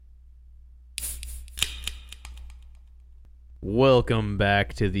Welcome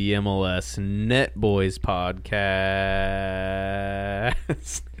back to the MLS Net Boys podcast.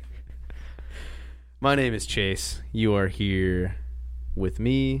 My name is Chase. You are here with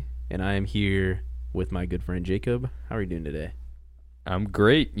me, and I am here with my good friend Jacob. How are you doing today? I'm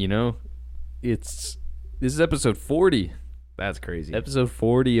great. This is episode 40. That's crazy. Episode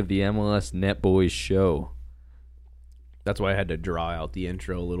 40 of the MLS Net Boys show. That's why I had to draw out the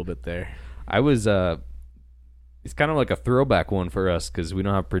intro a little bit there. It's kind of like a throwback one for us because we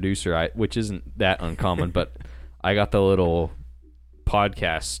don't have a producer, which isn't that uncommon, but I got the little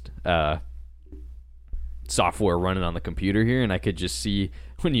podcast software running on the computer here, and I could just see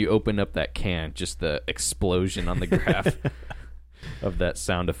when you open up that can, just the explosion on the graph of that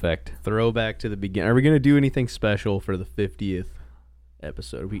sound effect. Throwback to the beginning. Are we going to do anything special for the 50th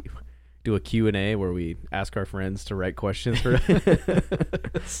episode? We do a Q&A where we ask our friends to write questions for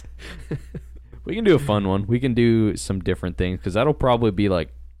us. We can do a fun one. We can do some different things because that'll probably be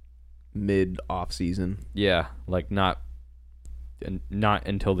like mid-off-season. Yeah, like not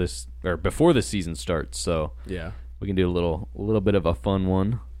until this or before the season starts. So yeah, we can do a little bit of a fun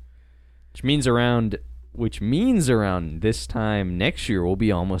one, which means around this time next year we'll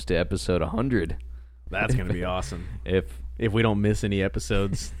be almost to episode 100. That's gonna be awesome if we don't miss any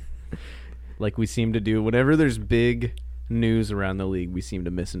episodes, like we seem to do. Whenever there's big news around the league, we seem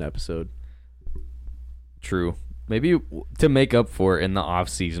to miss an episode. True. Maybe to make up for it in the off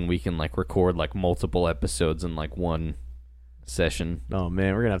season, we can record multiple episodes in one session. Oh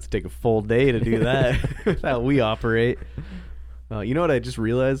man, we're gonna have to take a full day to do that. That's how we operate. You know what I just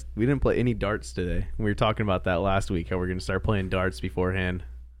realized? We didn't play any darts today. We were talking about that last week, how we're gonna start playing darts beforehand.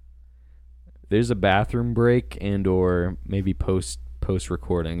 There's a bathroom break and or maybe post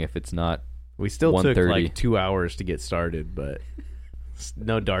recording if it's not. We still took 2 hours to get started, but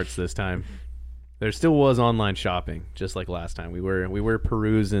no darts this time. There still was online shopping, just like last time. We were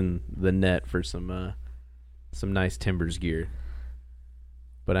perusing the net for some nice Timbers gear.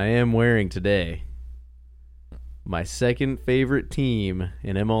 But I am wearing today my second favorite team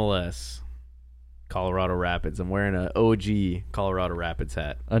in MLS, Colorado Rapids. I'm wearing an OG Colorado Rapids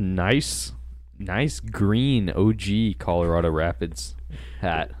hat. A nice green OG Colorado Rapids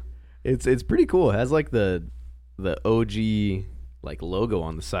hat. It's pretty cool. It has the OG logo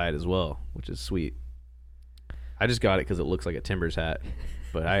on the side as well, which is sweet. I just got it because it looks like a Timbers hat,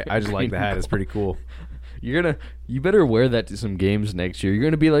 but I just like the hat. It's pretty cool. You better wear that to some games next year. You're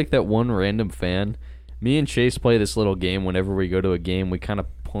gonna be like that one random fan. Me and Chase play this little game whenever we go to a game. We kind of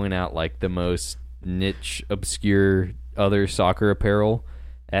point out the most niche, obscure other soccer apparel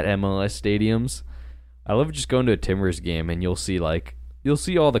at MLS stadiums. I love just going to a Timbers game and you'll see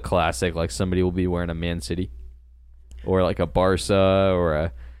all the classic. Somebody will be wearing a Man City or a Barca or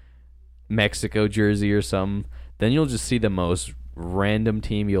a Mexico jersey or something. Then you'll just see the most random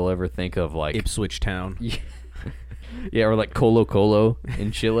team you'll ever think of, Ipswich Town. Yeah, or Colo Colo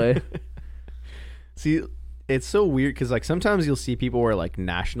in Chile. See, it's so weird because sometimes you'll see people wear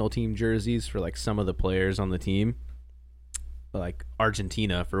national team jerseys for some of the players on the team.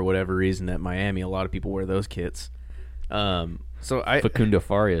 Argentina, for whatever reason, at Miami, a lot of people wear those kits. Facundo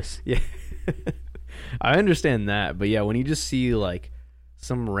Farias. Yeah. I understand that, but yeah, when you just see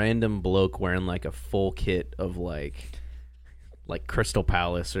some random bloke wearing a full kit of Crystal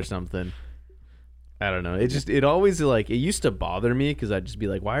Palace or something, I don't know. It always it used to bother me because I'd just be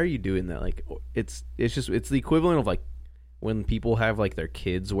why are you doing that? It's the equivalent of when people have their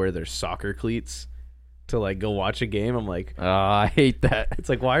kids wear their soccer cleats to go watch a game. I'm I hate that. It's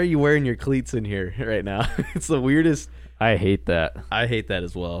why are you wearing your cleats in here right now? It's the weirdest. I hate that. I hate that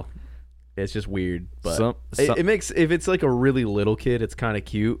as well. It's just weird, but it makes, if it's a really little kid, it's kind of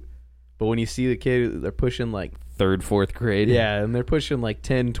cute. But when you see the kid, they're pushing 3rd, 4th grade. Yeah, and they're pushing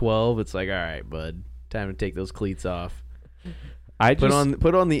 10, 12. It's all right, bud, time to take those cleats off. Put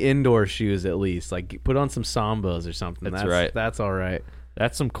on the indoor shoes at least. Put on some Sambas or something. That's right. That's all right.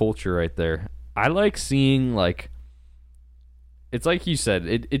 That's some culture right there. I like seeing it's like you said.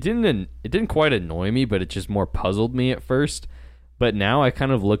 It didn't quite annoy me, but it just more puzzled me at first. But now I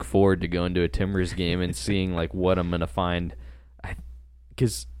kind of look forward to going to a Timbers game and seeing what I'm going to find.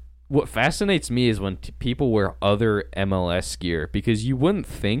 Because what fascinates me is when people wear other MLS gear, because you wouldn't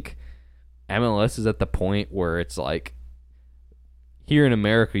think MLS is at the point where it's here in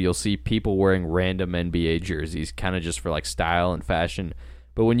America you'll see people wearing random NBA jerseys kind of just for style and fashion.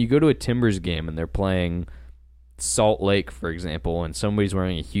 But when you go to a Timbers game and they're playing Salt Lake, for example, and somebody's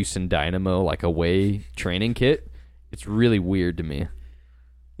wearing a Houston Dynamo away training kit, it's really weird to me.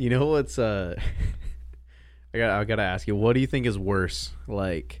 You know what's I gotta ask you, what do you think is worse,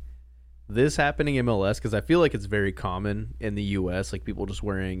 this happening in MLS, because I feel like it's very common in the U.S., like people just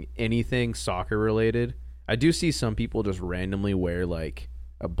wearing anything soccer related. I do see some people just randomly wear like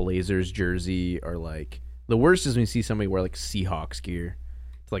a Blazers jersey, or like the worst is when you see somebody wear like Seahawks gear.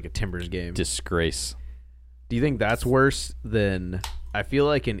 It's like a Timbers game. Disgrace. Do you think that's worse than, I feel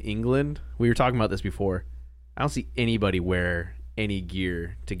like in England, we were talking about this before, I don't see anybody wear any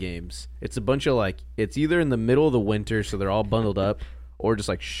gear to games. It's a bunch of like, it's either in the middle of the winter, so they're all bundled up, or just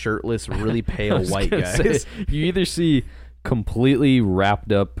like shirtless, really pale white guys. You either see completely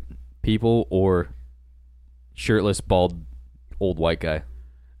wrapped up people or shirtless, bald, old white guy.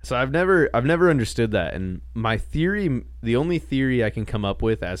 So I've never understood that. And my theory, the only theory I can come up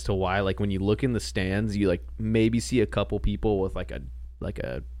with as to why, like when you look in the stands, you like maybe see a couple people with like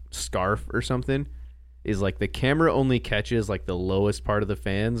a scarf or something, is like the camera only catches like the lowest part of the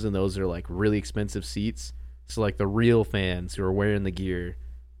fans, and those are like really expensive seats. So like the real fans who are wearing the gear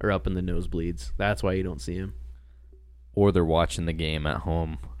are up in the nosebleeds. That's why you don't see them. Or they're watching the game at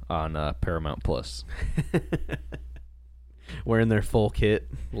home on Paramount Plus. Wearing their full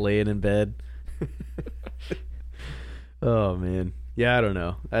kit, laying in bed. Oh man. Yeah, I don't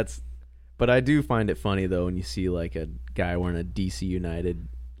know. But I do find it funny though when you see like a guy wearing a DC United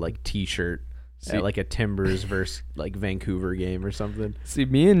like t-shirt at like a Timbers versus like Vancouver game or something. See,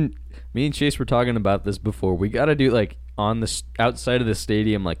 me and Chase were talking about this before. We got to do like on the outside of the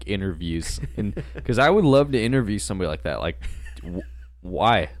stadium like interviews, and because I would love to interview somebody like that. Like,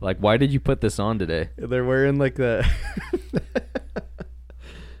 why? Like, why did you put this on today? They're wearing like the.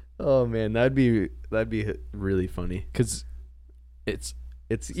 Oh man, that'd be really funny. Because it's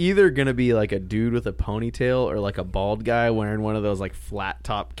either gonna be like a dude with a ponytail or like a bald guy wearing one of those like flat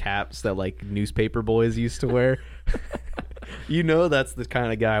top caps that like newspaper boys used to wear. You know, that's the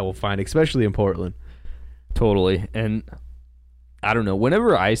kind of guy we'll find, especially in Portland. Totally. And I don't know,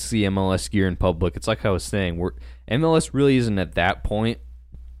 whenever I see MLS gear in public, it's like I was saying, MLS really isn't at that point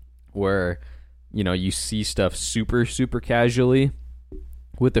where, you know, you see stuff super, super casually,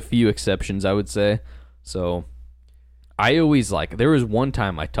 with a few exceptions, I would say. So I always like, there was one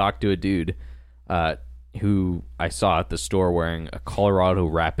time I talked to a dude who I saw at the store wearing a Colorado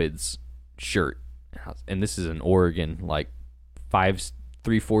Rapids shirt. And this is in Oregon, like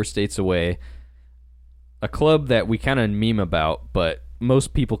 3-4 states away. A club that we kind of meme about, but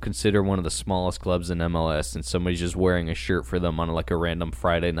most people consider one of the smallest clubs in MLS, and somebody's just wearing a shirt for them on like a random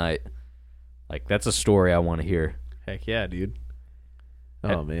Friday night. Like, that's a story I want to hear. Heck yeah, dude.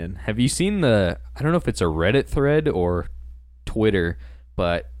 Oh, man. Have you seen I don't know if it's a Reddit thread or Twitter,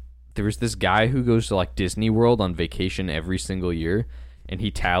 but there was this guy who goes to like Disney World on vacation every single year, and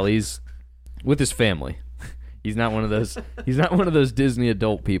he tallies with his family. He's not one of those Disney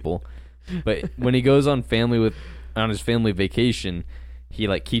adult people. But when he goes on his family vacation, he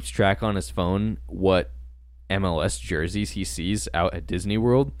like keeps track on his phone what MLS jerseys he sees out at Disney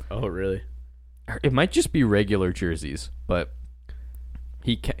World. Oh, really? It might just be regular jerseys, but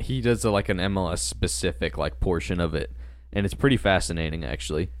he does like an MLS specific like portion of it, and it's pretty fascinating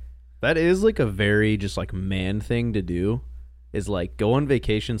actually. That is like a very just like man thing to do, is like go on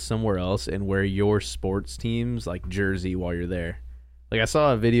vacation somewhere else and wear your sports team's like jersey while you're there. Like I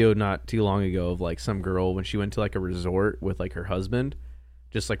saw a video not too long ago of like some girl when she went to like a resort with like her husband,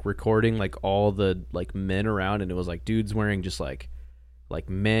 just like recording like all the like men around, and it was like dudes wearing just like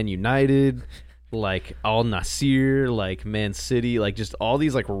Man United, like Al Nassr, like Man City, like just all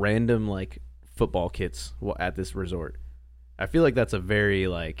these like random like football kits at this resort. I feel like that's a very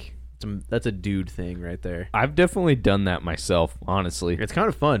like that's a dude thing right there. I've definitely done that myself, honestly. It's kind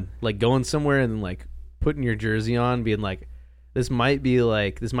of fun, like going somewhere and like putting your jersey on, being like, this might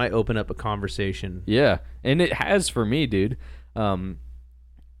open up a conversation. Yeah, and it has for me, dude.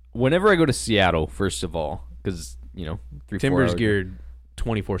 Whenever I go to Seattle, first of all, because, you know, Timbers geared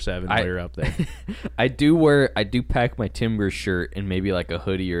 24/7 while you're up there. I do pack my Timbers shirt and maybe like a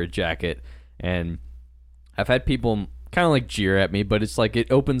hoodie or a jacket, and I've had people kind of like jeer at me, but it's like it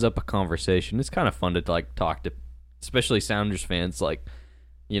opens up a conversation. It's kind of fun to like talk to, especially Sounders fans. Like,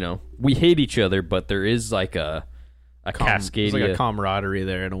 you know, we hate each other, but there is like a Cascadia. There's like a camaraderie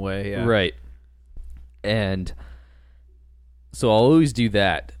there in a way, yeah. Right. And so I'll always do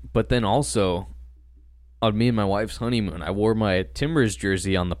that. But then also, on me and my wife's honeymoon, I wore my Timbers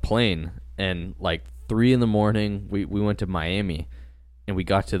jersey on the plane, and like 3 a.m, we went to Miami, and we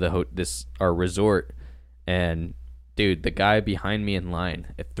got to our resort, and dude, the guy behind me in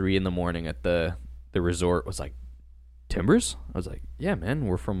line at 3 a.m. at the resort was like, Timbers? I was like, yeah, man,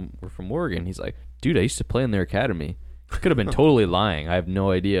 we're from Oregon. He's like, dude, I used to play in their academy. Could have been totally lying. I have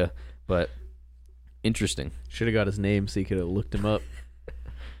no idea, but interesting. Should have got his name so you could have looked him up.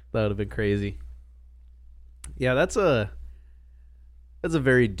 That would have been crazy. Yeah, that's a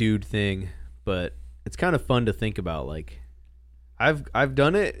very dude thing, but it's kind of fun to think about. Like, I've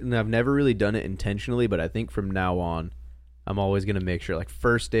done it, and I've never really done it intentionally, but I think from now on, I'm always gonna make sure, like,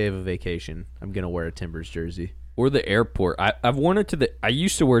 first day of a vacation, I'm gonna wear a Timbers jersey. Or the airport. I've worn it I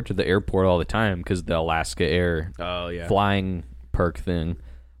used to wear it to the airport all the time because the Alaska Air flying perk thing.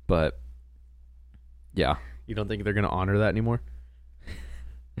 But, yeah. You don't think they're going to honor that anymore?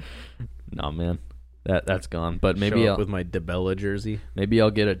 No, man. That's gone. But maybe Show up with my DeBella jersey. Maybe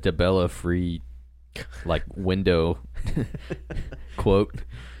I'll get a DeBella free, like, window quote.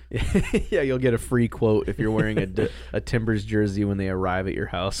 Yeah, you'll get a free quote if you're wearing a Timbers jersey when they arrive at your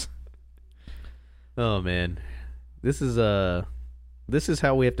house. Oh, man. This is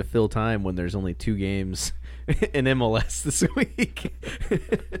how we have to fill time when there's only 2 games in MLS this week.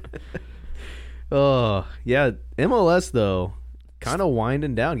 Oh, yeah. MLS, though, kind of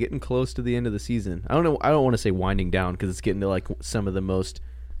winding down, getting close to the end of the season. I don't want to say winding down because it's getting to, like, some of the most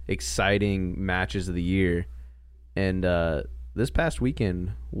exciting matches of the year. And this past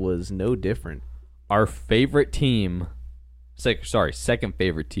weekend was no different. Our favorite team, second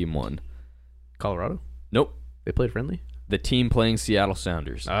favorite team won. Colorado? Nope. They played friendly? The team playing Seattle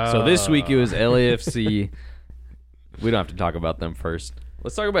Sounders. So this week it was LAFC. We don't have to talk about them first.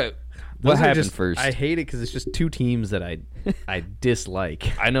 Let's talk about what happened first. I hate it because it's just 2 teams that I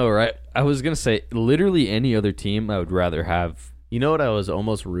dislike. I know, right? I was going to say, literally any other team I would rather have. You know what I was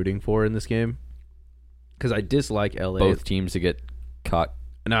almost rooting for in this game? Because I dislike LA. Both teams to get caught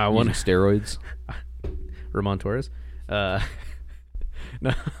using steroids. Ramon Torres?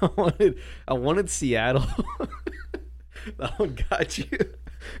 No, I wanted Seattle. That one got you.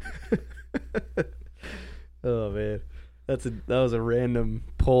 Oh man, that was a random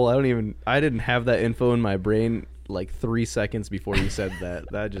poll. I didn't have that info in my brain like 3 seconds before you said that.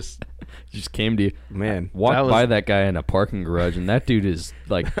 That just came to you. Man, walked by that guy in a parking garage, and that dude is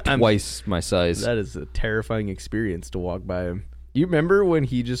like twice my size. That is a terrifying experience to walk by him. You remember when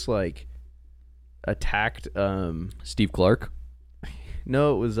he just like attacked Steve Clark?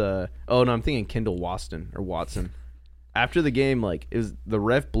 No, it was I'm thinking Kendall Watson. After the game, like, the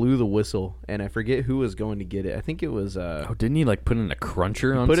ref blew the whistle, and I forget who was going to get it. I think it was didn't he like put in a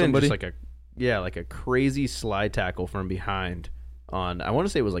cruncher on somebody? Put in just like a crazy slide tackle from behind on, I want to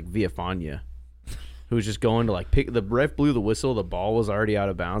say it was like Villafana, who was just going to like pick, the ref blew the whistle, the ball was already out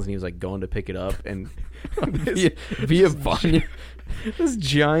of bounds, and he was like going to pick it up, and Villafana, this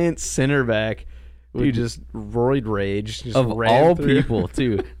giant center back. We just roid rage. Just of all people,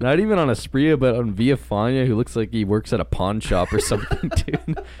 too. Not even on Asprilla, but on Villafana, who looks like he works at a pawn shop or something,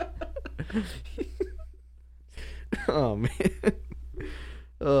 dude. Oh, man.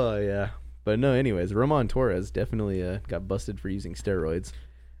 Oh, yeah. But no, anyways, Ramon Torres definitely got busted for using steroids.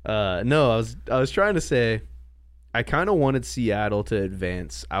 No, I was trying to say, I kind of wanted Seattle to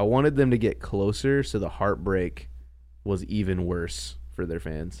advance. I wanted them to get closer so the heartbreak was even worse for their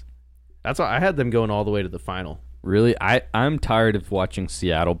fans. That's why I had them going all the way to the final. Really? I'm tired of watching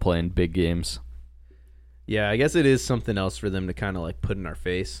Seattle playing big games. Yeah, I guess it is something else for them to kind of like put in our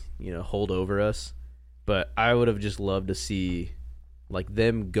face, hold over us. But I would have just loved to see like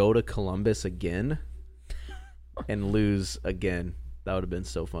them go to Columbus again and lose again. That would have been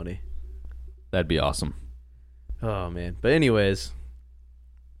so funny. That'd be awesome. Oh, man. But anyways,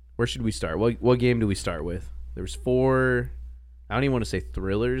 where should we start? What game do we start with? There was 4... I don't even want to say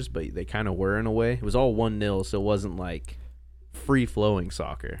thrillers, but they kind of were in a way. It was all 1-0, so it wasn't like free-flowing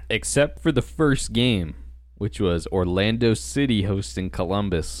soccer. Except for the first game, which was Orlando City hosting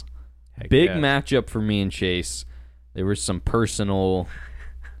Columbus. Big matchup for me and Chase. There were some personal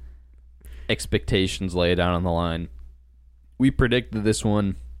expectations laid out on the line. We predicted this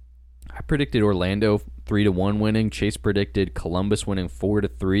one. I predicted Orlando 3-1 winning. Chase predicted Columbus winning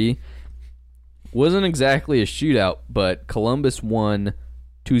 4-3. Wasn't exactly a shootout, but Columbus won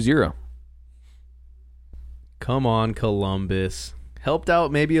 2-0. Come on, Columbus. Helped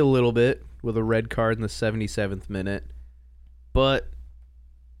out maybe a little bit with a red card in the 77th minute. But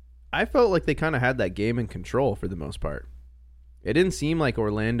I felt like they kind of had that game in control for the most part. It didn't seem like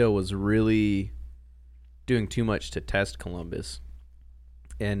Orlando was really doing too much to test Columbus.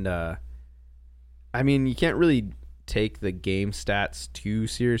 And, I mean, you can't really take the game stats too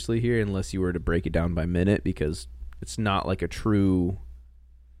seriously here unless you were to break it down by minute, because it's not like a true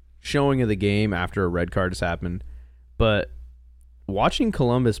showing of the game after a red card has happened. But watching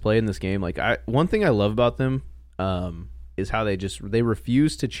Columbus play in this game, like one thing I love about them is how they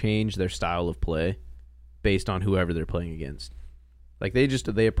refuse to change their style of play based on whoever they're playing against. Like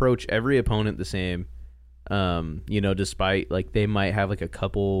they approach every opponent the same. Despite like they might have like a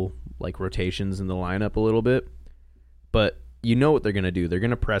couple like rotations in the lineup a little bit, but you know what they're going to do. They're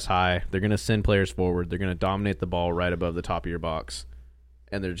going to press high. They're going to send players forward. They're going to dominate the ball right above the top of your box,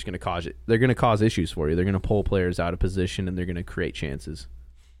 and they're just going to cause it. They're going to cause issues for you. They're going to pull players out of position, and they're going to create chances.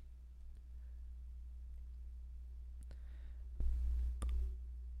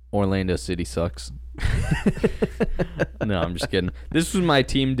 Orlando City sucks. No, I'm just kidding. This was my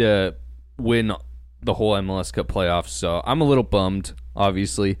team to win the whole MLS Cup playoffs, so I'm a little bummed,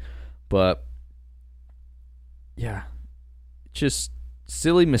 obviously, but yeah, just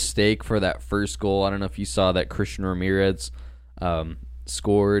silly mistake for that first goal. I don't know if you saw that Christian Ramirez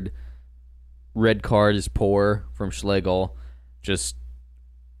scored. Red card is poor from Schlegel. Just,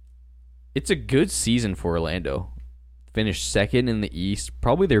 it's a good season for Orlando. Finished second in the East,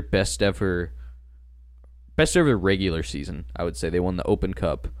 probably their best ever regular season, I would say. They won the Open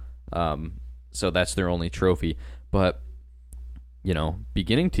Cup, so that's their only trophy. But,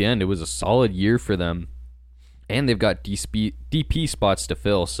 beginning to end, it was a solid year for them, and they've got DP spots to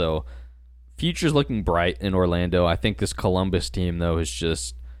fill, so future's looking bright in Orlando. I think this Columbus team, though, is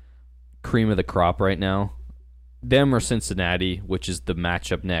just cream of the crop right now. Them or Cincinnati, which is the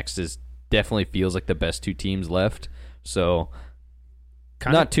matchup next, definitely feels like the best two teams left. So,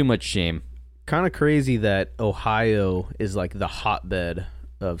 not too much shame. Kind of crazy that Ohio is like the hotbed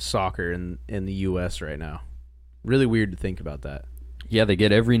of soccer in the U.S. right now. Really weird to think about that. Yeah, they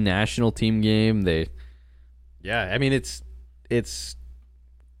get every national team game. Yeah, I mean, it's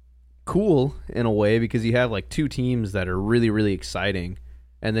cool in a way because you have like two teams that are really, really exciting.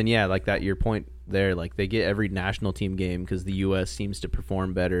 And then, yeah, like that, your point there, like they get every national team game because the U.S. seems to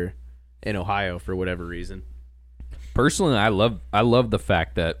perform better in Ohio for whatever reason. Personally, I love the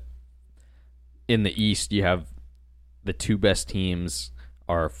fact that in the East you have the two best teams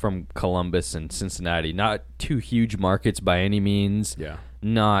are from Columbus and Cincinnati. Not two huge markets by any means. Yeah.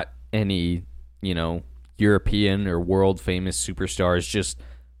 Not any, European or world famous superstars. Just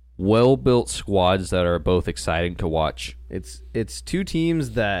well-built squads that are both exciting to watch. It's two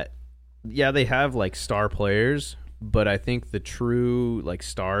teams that, yeah, they have like star players, but I think the true like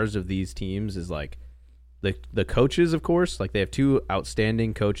stars of these teams is like the coaches, of course. Like they have two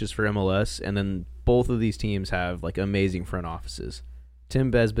outstanding coaches for MLS, and then both of these teams have like amazing front offices.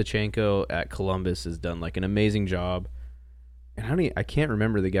 Tim Bezbachenko at Columbus has done like an amazing job, and I can't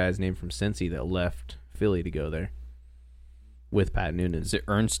remember the guy's name from Cincy that left Philly to go there with Pat Noonan. Is it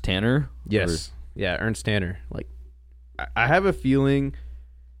Ernst Tanner? Yes. Yeah, Ernst Tanner. Like, I have a feeling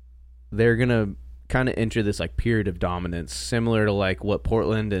they're going to kind of enter this like period of dominance, similar to like what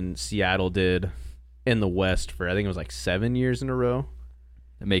Portland and Seattle did in the West for, I think it was like 7 years in a row.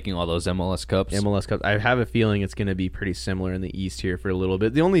 Making all those MLS Cups. I have a feeling it's going to be pretty similar in the East here for a little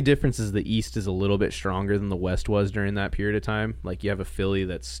bit. The only difference is the East is a little bit stronger than the West was during that period of time. Like you have a Philly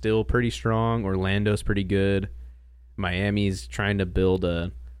that's still pretty strong. Orlando's pretty good. Miami's trying to build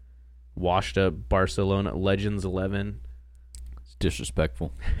a washed up Barcelona Legends 11. It's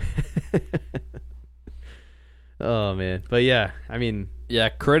disrespectful. Oh man. But yeah, I mean, yeah,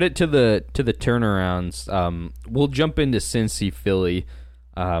 credit to the turnarounds. We'll jump into Cincy Philly.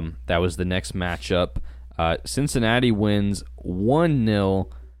 That was the next matchup. Cincinnati wins 1-0.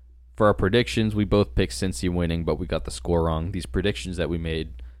 For our predictions, we both picked Cincy winning, but we got the score wrong. These predictions that we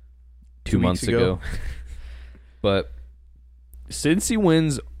made 2 months ago. But Cincy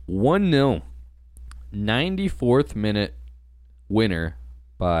wins 1-0. 94th minute winner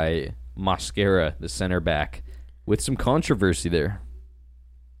by Mosquera, the center back, with some controversy there.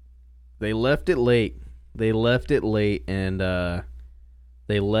 They left it late, and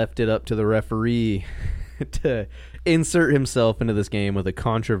they left it up to the referee to insert himself into this game with a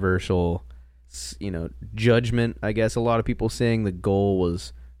controversial, judgment. I guess a lot of people saying the goal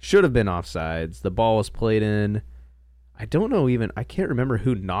should have been offsides. The ball was played in. I can't remember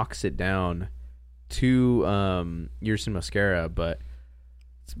who knocks it down to Yerson Mosquera, but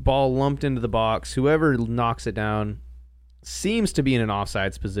it's ball lumped into the box. Whoever knocks it down seems to be in an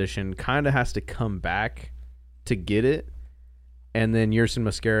offsides position, kind of has to come back to get it. And then Yerson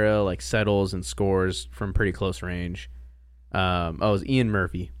Mosquera like settles and scores from pretty close range. It was Ian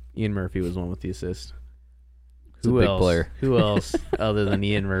Murphy. Ian Murphy was one with the assist. Who else? Big player. Who else other than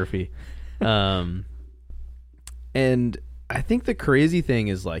Ian Murphy? And I think the crazy thing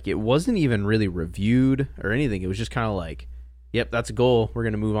is like it wasn't even really reviewed or anything. It was just kind of like, yep, that's a goal. We're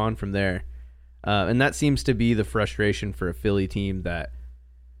going to move on from there. And that seems to be the frustration for a Philly team that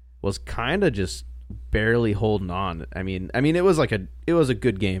was kind of just barely holding on. I mean, it was a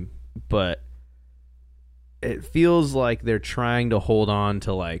good game, but it feels like they're trying to hold on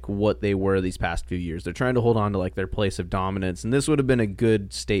to like what they were these past few years. They're trying to hold on to like their place of dominance, and this would have been a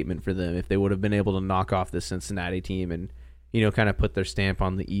good statement for them if they would have been able to knock off the Cincinnati team and, you know, kind of put their stamp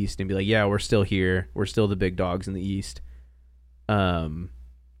on the East and be like, yeah, we're still here. We're still the big dogs in the East.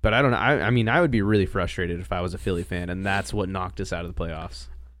 But I don't know. I mean, I would be really frustrated if I was a Philly fan, and that's what knocked us out of the playoffs.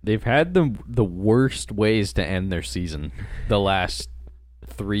 They've had the worst ways to end their season the last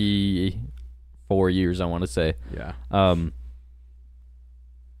 3-4 years, I want to say. Yeah.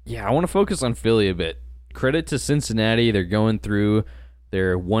 Yeah, I want to focus on Philly a bit. Credit to Cincinnati.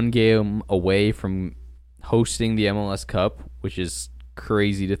 They're one game away from hosting the MLS Cup, which is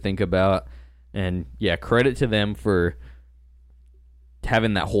crazy to think about. And yeah, credit to them for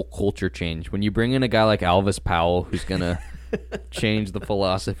having that whole culture change. When you bring in a guy like Alvis Powell, who's going to change the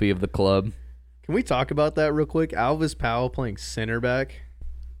philosophy of the club. Can we talk about that real quick? Alvis Powell playing center back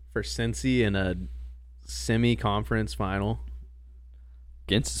for Cincy in a semi-conference final.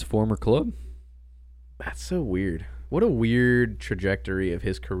 Against his former club? That's so weird. What a weird trajectory of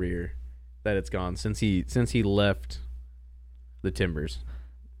his career that it's gone since he left the Timbers.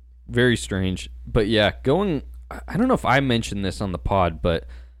 Very strange. But yeah, I don't know if I mentioned this on the pod, but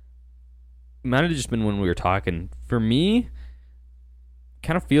it might have just been when we were talking. For me,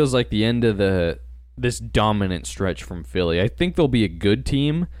 kind of feels like the end of this dominant stretch from Philly. I think they'll be a good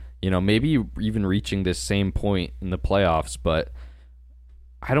team, you know, maybe even reaching this same point in the playoffs, but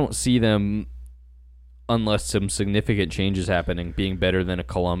I don't see them, unless some significant changes happening, being better than a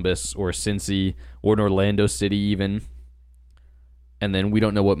Columbus or a Cincy or an Orlando City even. And then we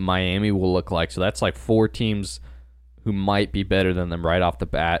don't know what Miami will look like. So that's like 4 teams who might be better than them right off the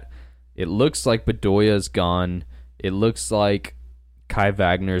bat. It looks like Bedoya's gone. It looks like Kai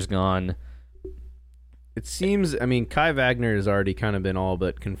Wagner's gone. It seems, I mean, Kai Wagner has already kind of been all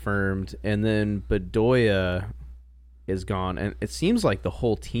but confirmed. And then Bedoya is gone. And it seems like the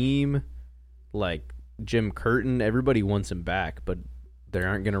whole team, like Jim Curtin, everybody wants him back, but they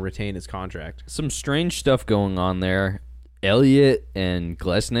aren't going to retain his contract. Some strange stuff going on there. Elliott and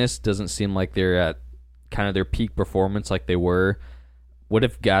Glesnes doesn't seem like they're at kind of their peak performance like they were. What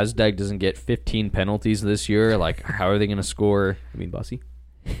if Gazdag doesn't get 15 penalties this year? Like, how are they going to score? I mean, Bussy.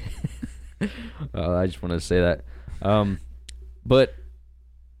 I just wanted to say that. But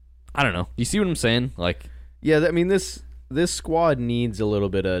I don't know. Do you see what I'm saying? Like, yeah, I mean, this squad needs a little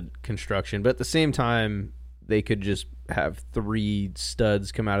bit of construction, but at the same time, they could just have 3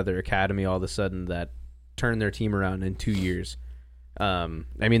 studs come out of their academy all of a sudden that turn their team around in 2 years. I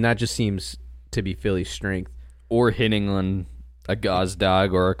mean, that just seems to be Philly's strength. Or hitting on a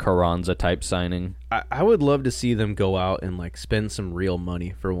Gazdag or a Carranza type signing. I would love to see them go out and like spend some real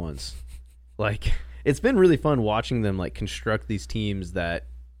money for once. Like, it's been really fun watching them like construct these teams that,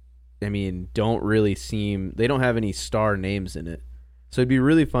 I mean, they don't have any star names in it. So it'd be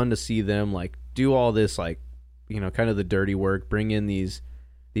really fun to see them like do all this, like, you know, kind of the dirty work, bring in these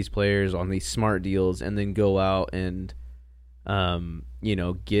players on these smart deals, and then go out and, you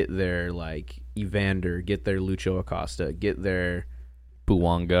know, get their like Evander, get their Lucho Acosta, get their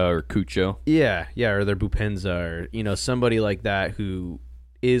Buwanga or Cucho. Yeah, or their Bupenza, or, you know, somebody like that who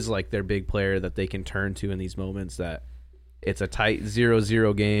is like their big player that they can turn to in these moments that it's a tight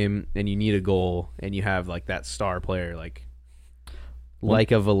 0-0 game and you need a goal and you have like that star player like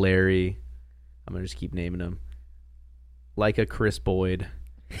a Valeri. I'm gonna just keep naming him. Like a Chris Boyd.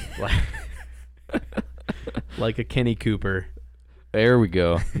 like a Kenny Cooper. There we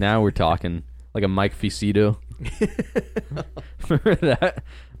go. Now we're talking. Like a Mike Ficito. Remember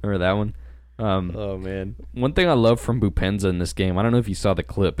that one? Oh, man. One thing I love from Bupenza in this game, I don't know if you saw the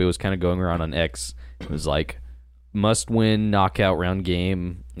clip. It was kind of going around on X. It was like, must-win knockout round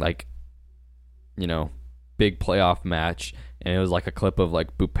game, like, you know, big playoff match. And it was like a clip of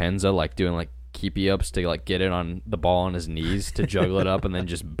like Bupenza like doing like keepy-ups to like get it on the ball on his knees to juggle it up and then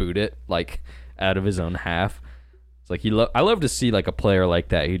just boot it like out of his own half. It's like I love to see like a player like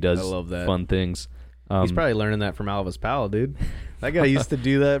that who does fun things. He's probably learning that from Alvis Powell, dude. That guy used to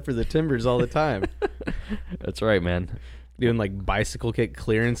do that for the Timbers all the time. That's right, man. Doing like bicycle kick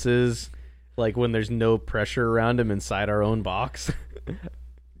clearances, like when there's no pressure around him inside our own box.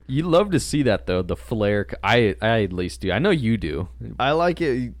 You love to see that though, the flair. I at least do. I know you do. I like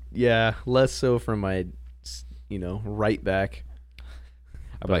it. Yeah, less so from my, you know, right back.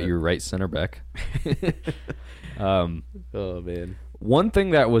 How about your right center back? Oh man. One thing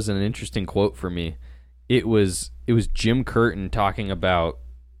that was an interesting quote for me, it was Jim Curtin talking about.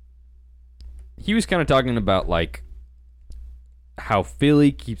 He was kind of talking about like how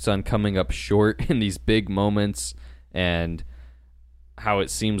Philly keeps on coming up short in these big moments, and how it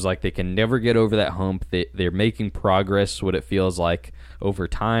seems like they can never get over that hump. They're making progress, what it feels like over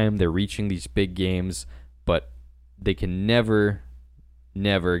time. They're reaching these big games, but they can never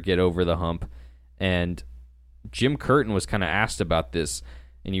get over the hump. And Jim Curtin was kind of asked about this,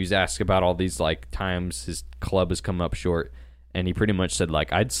 and he was asked about all these like times his club has come up short, and he pretty much said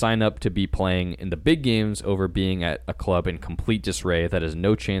like, I'd sign up to be playing in the big games over being at a club in complete disarray that has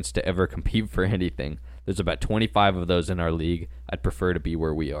no chance to ever compete for anything. There's about 25 of those in our league. I'd prefer to be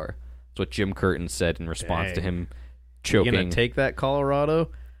where we are. That's what Jim Curtin said in response to him choking. You gonna take that, Colorado?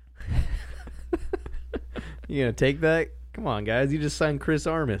 You gonna take that? Come on, guys. You just signed Chris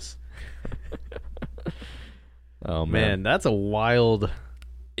Armas. Oh man, that's a wild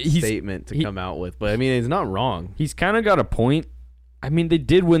statement to come out with. But I mean, he's not wrong. He's kind of got a point. I mean, they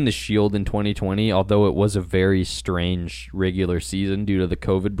did win the Shield in 2020, although it was a very strange regular season due to the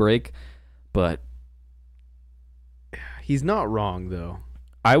COVID break. But he's not wrong, though.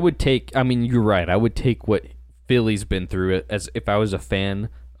 I mean, you're right. I would take what Philly's been through as if I was a fan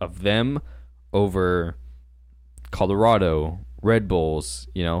of them over Colorado, Red Bulls,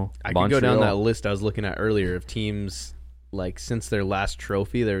 I could go down that list I was looking at earlier of teams, like, since their last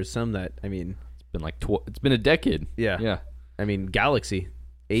trophy. There's some that, I mean... It's been a decade. Yeah. I mean, Galaxy,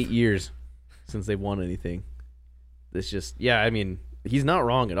 8 years since they've won anything. It's just... Yeah, I mean, he's not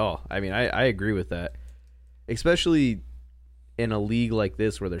wrong at all. I mean, I agree with that. Especially in a league like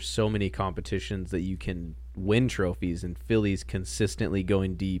this where there's so many competitions that you can win trophies, and Philly's consistently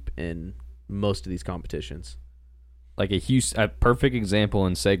going deep in most of these competitions. Like a perfect example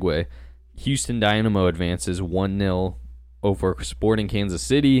in segue. Houston Dynamo advances 1-0 over Sporting Kansas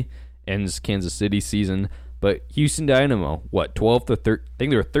City, ends Kansas City season. But Houston Dynamo, 12th or 13th? I think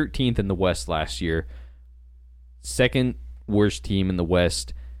they were 13th in the West last year. Second worst team in the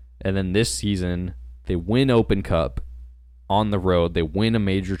West. And then this season, they win Open Cup on the road. They win a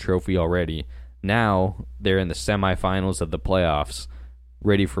major trophy already. Now they're in the semifinals of the playoffs,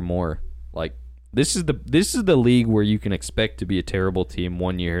 ready for more. Like, this is the league where you can expect to be a terrible team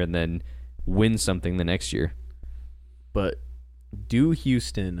one year and then win something the next year. But do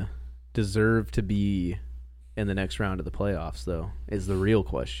Houston deserve to be in the next round of the playoffs, though, is the real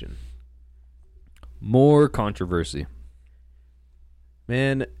question. More controversy.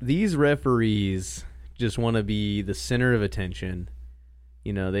 Man, these referees just want to be the center of attention.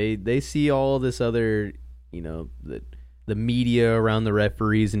 They see all this other, the media around the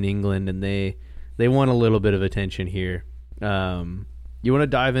referees in England, and they want a little bit of attention here. You want to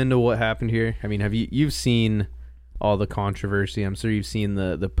dive into what happened here? I mean, you've seen all the controversy? I'm sure you've seen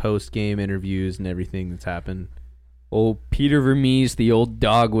the post-game interviews and everything that's happened. Old Peter Vermees, the old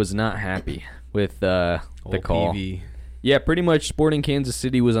dog, was not happy with the call. PV. Yeah, pretty much Sporting Kansas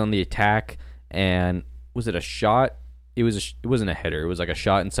City was on the attack, and was it a shot? It wasn't a header. It was like a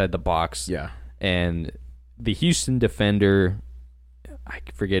shot inside the box. Yeah. And the Houston defender, I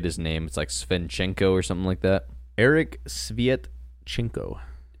forget his name. It's like Svenchenko or something like that. Eric Sviatchenko.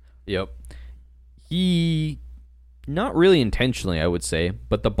 Yep. He, not really intentionally, I would say,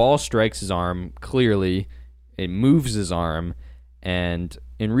 but the ball strikes his arm clearly. It moves his arm, and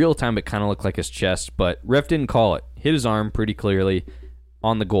in real time it kind of looked like his chest, but ref didn't call it. Hit his arm pretty clearly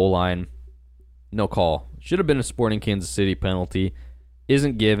on the goal line. No call. Should have been a Sporting Kansas City penalty.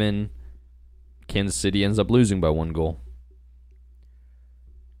 Isn't given. Kansas City ends up losing by 1 goal.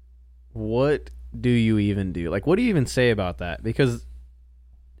 What do you even do? Like, what do you even say about that? Because,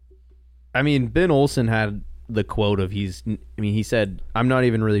 I mean, Ben Olsen had the quote of he said, I'm not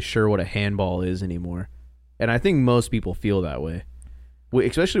even really sure what a handball is anymore. And I think most people feel that way.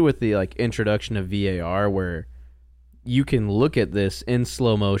 Especially with the introduction of VAR, where you can look at this in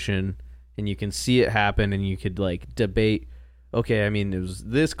slow motion and you can see it happen, and you could debate, okay, I mean, it was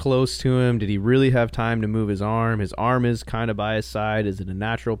this close to him. Did he really have time to move his arm? His arm is kind of by his side. Is it a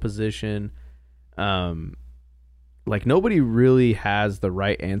natural position? Nobody really has the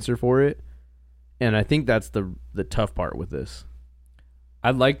right answer for it. And I think that's the tough part with this.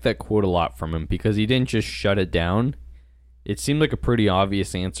 I like that quote a lot from him because he didn't just shut it down. It seemed like a pretty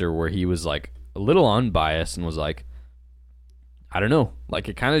obvious answer where he was a little unbiased and was like, I don't know.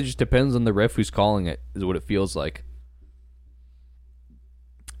 It kind of just depends on the ref who's calling it, is what it feels like.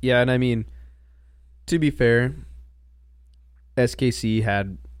 Yeah, and I mean, to be fair, SKC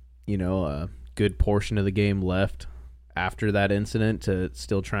had, a good portion of the game left after that incident to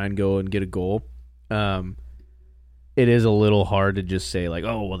still try and go and get a goal. It is a little hard to just say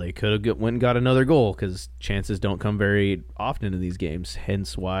they could have went and got another goal, because chances don't come very often in these games,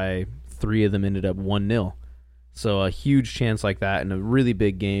 hence why 3 of them ended up 1-0. So a huge chance like that in a really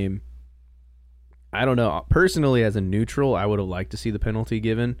big game, I don't know. Personally, as a neutral, I would have liked to see the penalty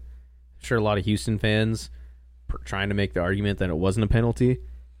given. I'm sure a lot of Houston fans trying to make the argument that it wasn't a penalty.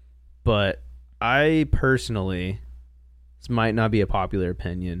 But I personally, this might not be a popular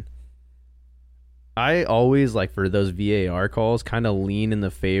opinion, I always, like, for those VAR calls, kind of lean in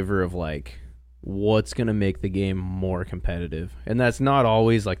the favor of, like, what's going to make the game more competitive. And that's not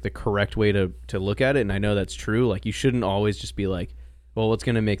always, like, the correct way to look at it, and I know that's true. Like, you shouldn't always just be like, well, what's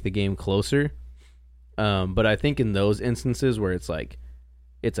going to make the game closer? But I think in those instances where it's, like,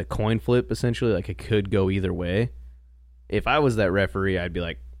 it's a coin flip, essentially, like, it could go either way. If I was that referee, I'd be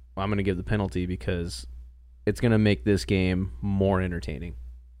like, well, I'm going to give the penalty because it's going to make this game more entertaining.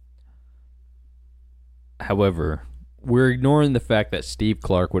 However, we're ignoring the fact that Steve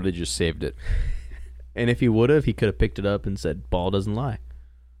Clark would have just saved it. And if he would have, he could have picked it up and said, ball doesn't lie.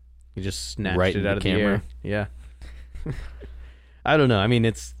 He just snatched right it out of the camera. air. Yeah. I don't know. I mean,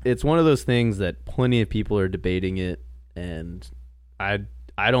 it's one of those things that plenty of people are debating it, and I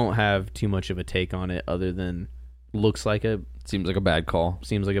don't have too much of a take on it other than seems like a bad call.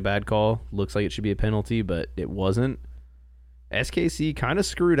 Looks like it should be a penalty, but it wasn't. SKC kind of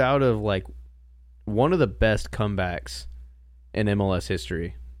screwed out of, like, one of the best comebacks in MLS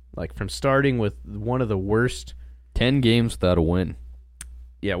history. Like, from starting with one of the worst 10 games without a win.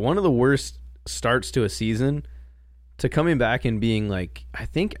 Yeah, one of the worst starts to a season to coming back and being, like, I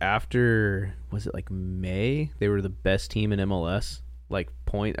think after, was it like May, they were the best team in MLS. Like,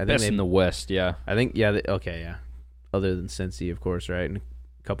 I think best in the West, yeah. I think, yeah, yeah. Other than Cincy, of course, right? And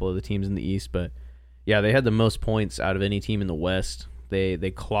a couple of the teams in the East. But, yeah, they had the most points out of any team in the West.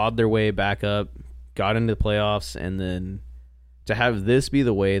 They clawed their way back up, got into the playoffs, and then to have this be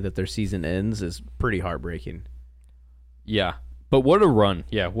the way that their season ends is pretty heartbreaking. Yeah, but what a run.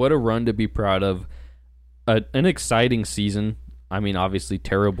 Yeah, what a run to be proud of. An exciting season. I mean, obviously,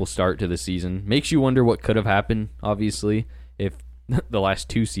 terrible start to the season. Makes you wonder what could have happened, obviously, if the last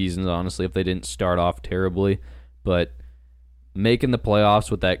two seasons, honestly, if they didn't start off terribly. But making the playoffs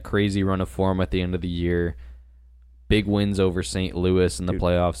with that crazy run of form at the end of the year, big wins over St. Louis in the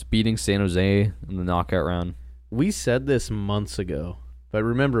playoffs, beating San Jose in the knockout round. We said this months ago, but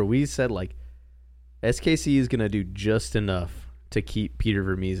remember, we said, like, SKC is going to do just enough to keep Peter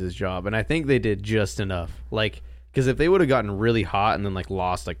Vermees' job, and I think they did just enough. Like, because if they would have gotten really hot and then, like,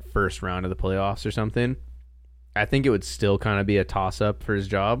 lost, like, first round of the playoffs or something, I think it would still kind of be a toss-up for his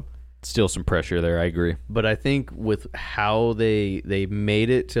job. Still some pressure there, I agree. But I think with how they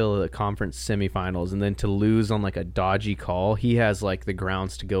made it till the conference semifinals and then to lose on, like, a dodgy call, he has, like, the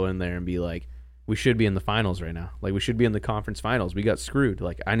grounds to go in there and be like, we should be in the finals right now. Like, we should be in the conference finals. We got screwed.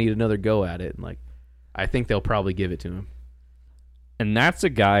 Like, I need another go at it. And, like, I think they'll probably give it to him. And that's a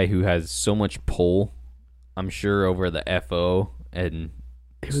guy who has so much pull, I'm sure, over the FO. And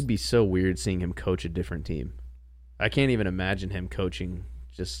it would be so weird seeing him coach a different team. I can't even imagine him coaching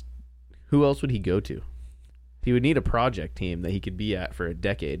just... Who else would he go to? He would need a project team that he could be at for a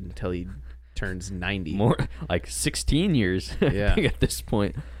decade until he turns 90. More like 16 years, yeah. I think, at this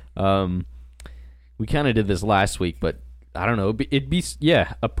point. We kind of did this last week, but I don't know. It'd be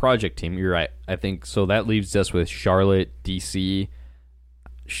a project team. You're right. I think so. That leaves us with Charlotte, DC.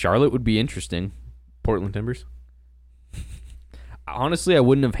 Charlotte would be interesting. Portland Timbers. Honestly, I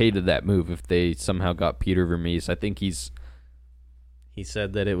wouldn't have hated that move if they somehow got Peter Vermees. I think He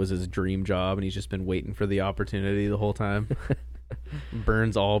said that it was his dream job, and he's just been waiting for the opportunity the whole time.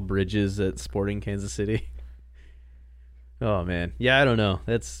 Burns all bridges at Sporting Kansas City. Oh, man. Yeah, I don't know.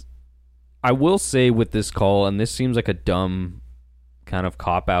 I will say with this call, and this seems like a dumb kind of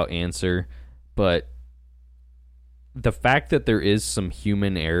cop-out answer, but the fact that there is some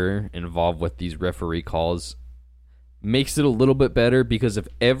human error involved with these referee calls makes it a little bit better, because if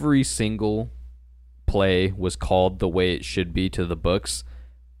every single play was called the way it should be to the books,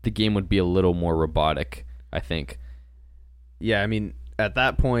 the game would be a little more robotic, I think. Yeah, I mean, at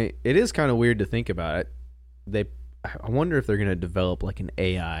that point, it is kind of weird to think about it. I wonder if they're going to develop like an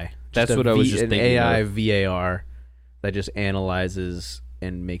AI. That's what I was just thinking. An AI VAR that just analyzes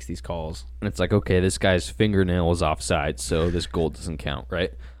and makes these calls. And it's like, okay, this guy's fingernail is offside, so this goal doesn't count,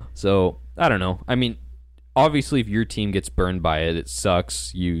 right? So, I don't know. I mean, obviously, if your team gets burned by it, it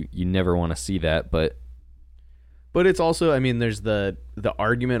sucks. You never want to see that, but it's also, I mean, there's the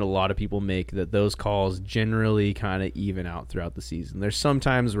argument a lot of people make that those calls generally kind of even out throughout the season. There's some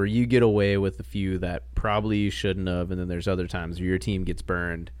times where you get away with a few that probably you shouldn't have, and then there's other times where your team gets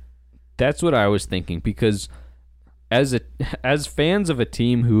burned. That's what I was thinking, because as fans of a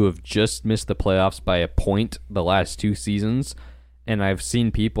team who have just missed the playoffs by a point the last two seasons, and I've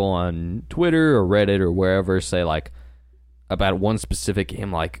seen people on Twitter or Reddit or wherever say, like, about one specific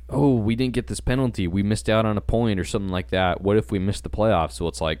game, like, oh, we didn't get this penalty, we missed out on a point or something like that. What if we missed the playoffs? So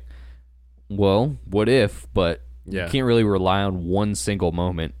it's like, well, what if? But you can't really rely on one single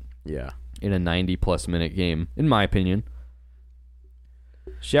moment in a 90-plus minute game, in my opinion.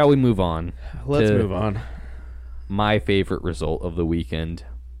 Shall we move on? Let's move on. My favorite result of the weekend.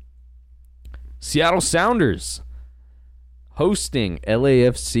 Seattle Sounders hosting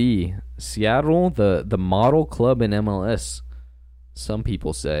LAFC. Seattle, the model club in MLS, some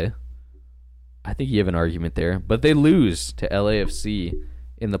people say. I think you have an argument there. But they lose to LAFC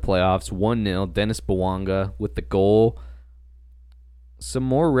in the playoffs, 1-0. Dennis Bouanga with the goal. Some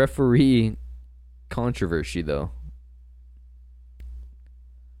more referee controversy, though.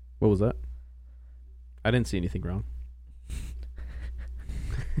 What was that? I didn't see anything wrong.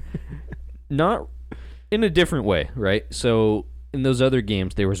 Not in a different way, right? So in those other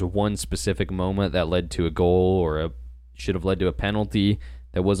games, there was one specific moment that led to a goal or should have led to a penalty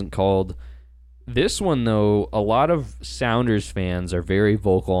that wasn't called. This one, though, a lot of Sounders fans are very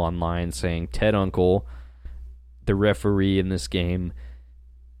vocal online saying Ted Uncle, the referee in this game,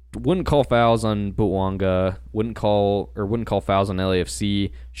 wouldn't call fouls on Bouanga, wouldn't call fouls on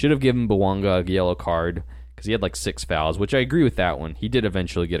LAFC, should have given Bouanga a yellow card because he had like 6 fouls, which I agree with that one. He did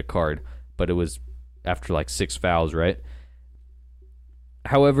eventually get a card, but it was after like 6 fouls, right?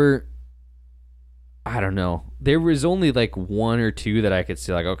 However, I don't know. There was only like 1 or 2 that I could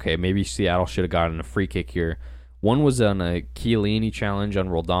see like, okay, maybe Seattle should have gotten a free kick here. One was on a Chiellini challenge on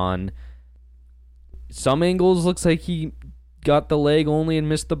Roldan. Some angles looks like he got the leg only and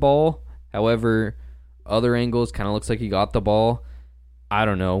missed the ball. However, other angles kind of looks like he got the ball. I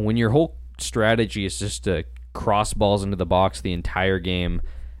don't know. When your whole strategy is just to cross balls into the box the entire game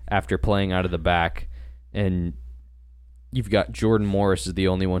after playing out of the back, and you've got Jordan Morris is the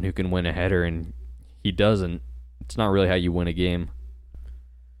only one who can win a header, and he doesn't. It's not really how you win a game.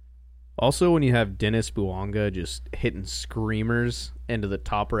 Also, when you have Dennis Bouanga just hitting screamers into the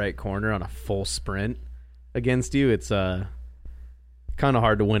top right corner on a full sprint against you, it's kind of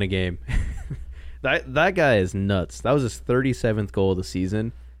hard to win a game. That guy is nuts. That was his 37th goal of the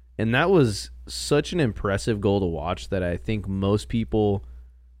season, and that was such an impressive goal to watch that I think most people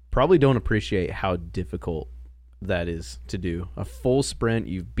probably don't appreciate how difficult that is to do. A full sprint,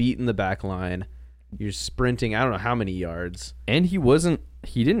 you've beaten the back line, you're sprinting I don't know how many yards. And he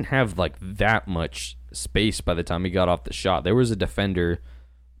didn't have like that much space by the time he got off the shot. There was a defender,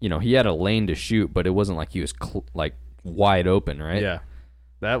 he had a lane to shoot, but it wasn't like he was like wide open, right? Yeah.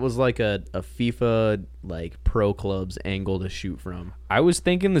 That was like a FIFA like pro club's angle to shoot from. I was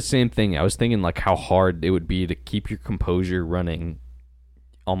thinking the same thing. I was thinking like how hard it would be to keep your composure running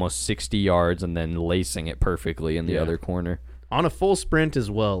almost 60 yards and then lacing it perfectly in the other corner. On a full sprint as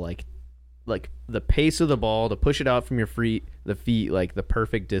well, like the pace of the ball to push it out from the feet, like the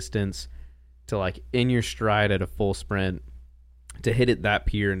perfect distance to like in your stride at a full sprint to hit it that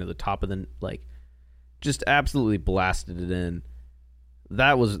pure into the top of the like just absolutely blasted it in.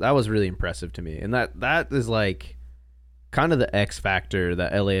 That was really impressive to me. And that is like kind of the X factor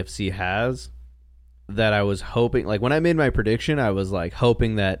that LAFC has that I was hoping, like when I made my prediction, I was like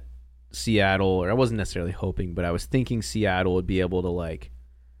hoping that Seattle, or I wasn't necessarily hoping, but I was thinking Seattle would be able to like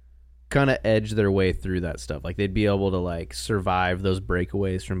kind of edge their way through that stuff. Like they'd be able to like survive those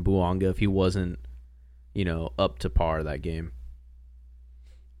breakaways from Bouanga if he wasn't, up to par that game.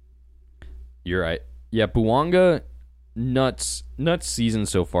 You're right. Yeah, Bouanga, nuts season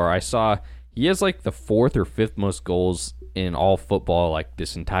so far. I saw he has like the 4th or 5th most goals in all football like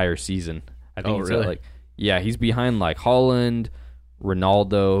this entire season. I think really? He's behind like Holland,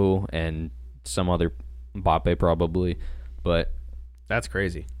 Ronaldo, and some other Mbappe probably. But that's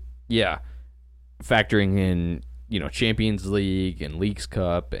crazy. Yeah. Factoring in, Champions League and Leagues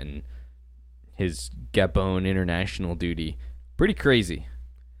Cup and his Gabon international duty. Pretty crazy.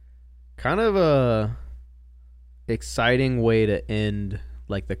 Kind of a exciting way to end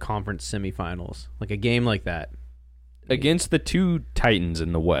like the conference semifinals. Like a game like that. Against the 2 Titans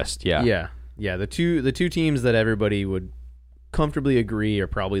in the West, yeah. Yeah, the two teams that everybody would comfortably agree are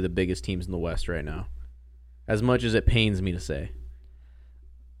probably the biggest teams in the West right now. As much as it pains me to say.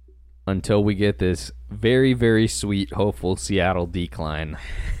 Until we get this very, very sweet, hopeful Seattle decline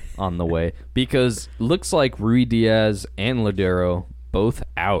on the way. Because looks like Rui Diaz and Ladero both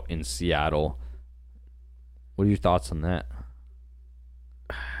out in Seattle. What are your thoughts on that?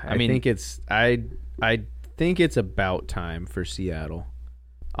 I think it's about time for Seattle.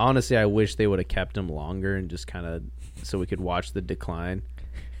 Honestly, I wish they would have kept him longer and just kind of so we could watch the decline.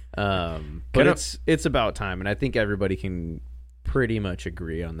 But it's about time, and I think everybody can pretty much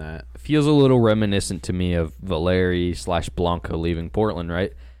agree on that. Feels a little reminiscent to me of Valeri/Blanco leaving Portland,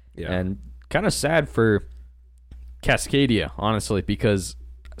 right? Yeah. And kind of sad for Cascadia, honestly, because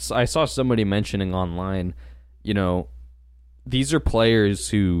I saw somebody mentioning online, these are players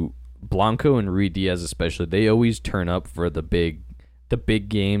who, Blanco and Rui Diaz especially, they always turn up for the big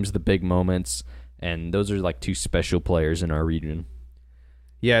games, the big moments, and those are like two special players in our region.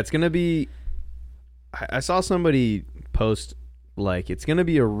 Yeah, it's going to be... I saw somebody post, like, it's going to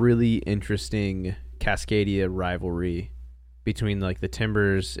be a really interesting Cascadia rivalry between, like, the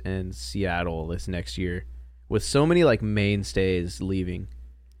Timbers and Seattle this next year, with so many, like, mainstays leaving.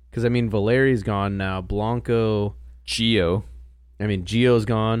 Because, I mean, Valeri's gone now. Blanco... Gio. I mean, Gio's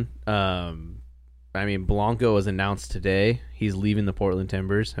gone. Blanco was announced today. He's leaving the Portland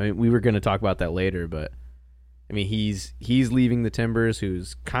Timbers. I mean, we were going to talk about that later, but I mean, he's leaving the Timbers,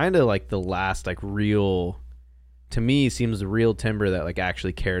 who's kind of like the last like real, to me, seems the real Timber that like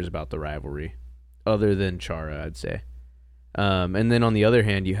actually cares about the rivalry, other than Chara, I'd say. And then on the other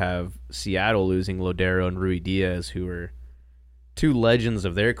hand, you have Seattle losing Lodero and Rui Diaz, who are two legends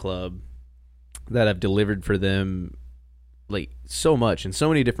of their club that have delivered for them like so much in so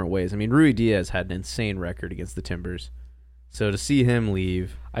many different ways. I mean, Rui Diaz had an insane record against the Timbers. So to see him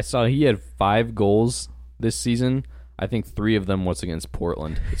leave... I saw he had 5 goals this season. I think 3 of them was against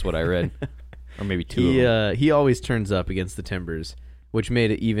Portland. That's what I read. Or maybe 2 of them. He always turns up against the Timbers, which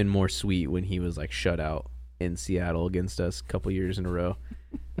made it even more sweet when he was like shut out in Seattle against us a couple years in a row.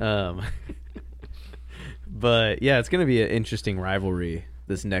 But yeah, it's going to be an interesting rivalry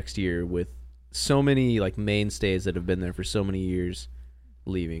this next year with so many like mainstays that have been there for so many years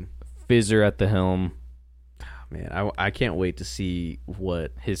leaving. Fizzer at the helm. Man, I can't wait to see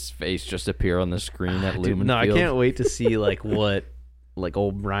what his face just appear on the screen at Lumen No, Field. I can't wait to see like what like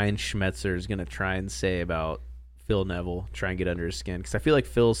old Brian Schmetzer is gonna try and say about Phil Neville, try and get under his skin, because I feel like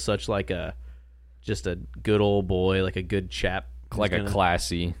Phil's such like just a good old boy, like a good chap, like a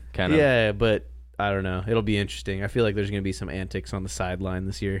classy kind of. Yeah, but I don't know. It'll be interesting. I feel like there's gonna be some antics on the sideline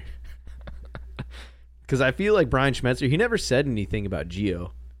this year. Because I feel like Brian Schmetzer, he never said anything about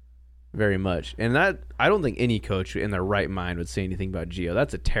Gio very much. And that, I don't think any coach in their right mind would say anything about Gio.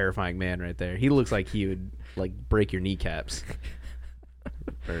 That's a terrifying man right there. He looks like he would like break your kneecaps.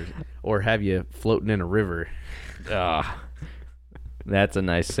 or have you floating in a river. That's a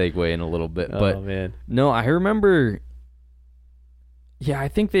nice segue in a little bit. But oh, man. No, I remember... Yeah, I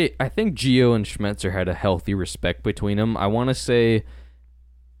think Gio and Schmetzer had a healthy respect between them. I want to say...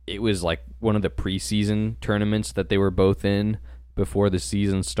 It was like one of the preseason tournaments that they were both in before the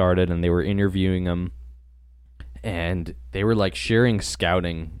season started, and they were interviewing them, and they were like sharing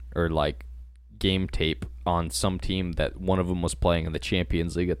scouting or like game tape on some team that one of them was playing in the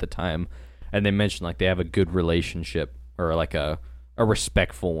Champions League at the time, and they mentioned like they have a good relationship or like a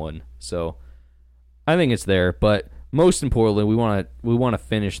respectful one. So I think it's there, but most importantly, we want to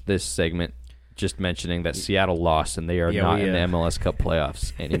finish this segment just mentioning that Seattle lost, and they are not in the MLS Cup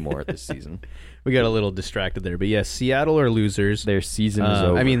Playoffs anymore this season. We got a little distracted there. But yes, Seattle are losers. Their season is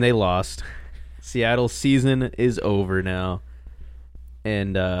over. I mean, they lost. Seattle's season is over now.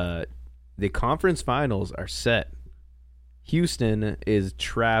 And the conference finals are set. Houston is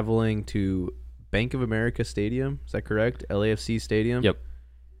traveling to Bank of America Stadium. Is that correct? LAFC Stadium? Yep.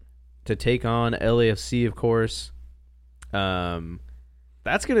 To take on LAFC, of course.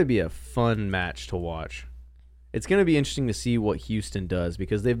 That's going to be a fun match to watch. It's going to be interesting to see what Houston does,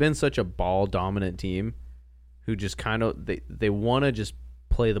 because they've been such a ball-dominant team who just kind of, they want to just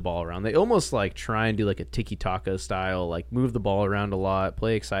play the ball around. They almost like try and do like a tiki-taka style, like move the ball around a lot,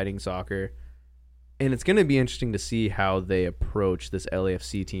 play exciting soccer. And it's going to be interesting to see how they approach this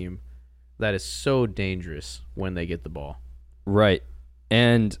LAFC team that is so dangerous when they get the ball. Right.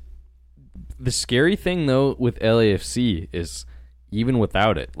 And the scary thing, though, with LAFC is even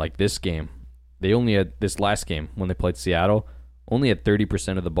without it, like this game, they only had, this last game when they played Seattle, only had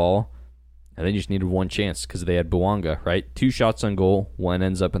 30% of the ball, and they just needed one chance because they had Bouanga, right? 2 shots on goal, one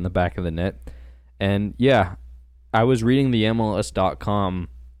ends up in the back of the net. And yeah, I was reading the MLS.com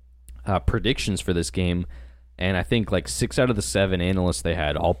predictions for this game, and I think like 6 out of the 7 analysts they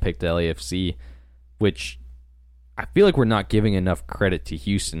had all picked LAFC, which I feel like we're not giving enough credit to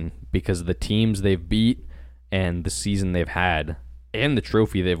Houston because of the teams they've beat and the season they've had and the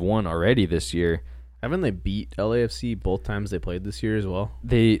trophy they've won already this year. Haven't they beat LAFC both times they played this year as well?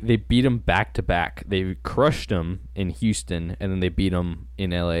 They beat them back to back. They crushed them in Houston, and then they beat them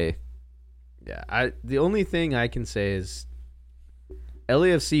in LA. Yeah, the only thing I can say is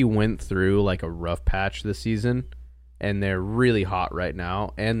LAFC went through like a rough patch this season and they're really hot right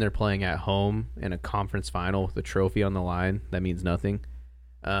now, and they're playing at home in a conference final with a trophy on the line. That means nothing.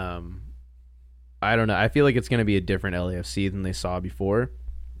 I don't know. I feel like it's going to be a different LAFC than they saw before,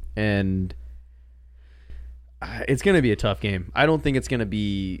 and it's going to be a tough game. I don't think it's going to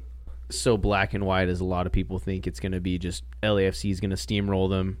be so black and white as a lot of people think. It's going to be just LAFC is going to steamroll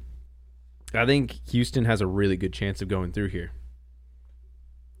them. I think Houston has a really good chance of going through here.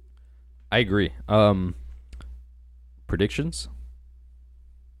 I agree. Predictions?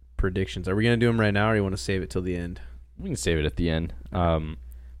 Predictions. Are we going to do them right now, or do you want to save it till the end? We can save it at the end.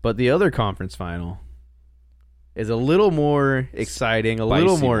 But the other conference final is a little more exciting, a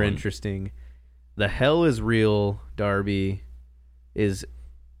little more interesting. The Hell is Real derby is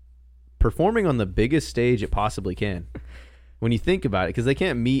performing on the biggest stage it possibly can. When you think about it, because they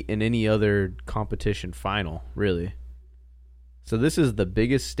can't meet in any other competition final, really. So this is the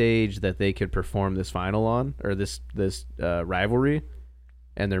biggest stage that they could perform this final on, or this rivalry,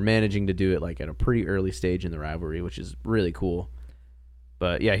 and they're managing to do it like at a pretty early stage in the rivalry, which is really cool.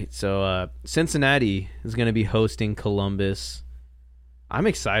 But yeah, so Cincinnati is going to be hosting Columbus. I'm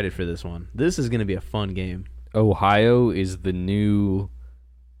excited for this one. This is going to be a fun game. Ohio is the new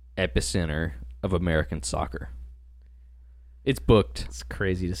epicenter of American soccer. It's booked. It's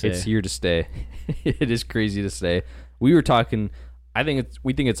crazy to say. It's here to stay. It is crazy to say. We were talking.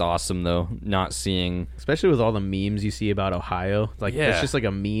 We think it's awesome though, not seeing, especially with all the memes you see about Ohio. Like it's just like a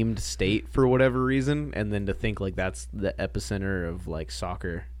memed state for whatever reason, and then to think like that's the epicenter of like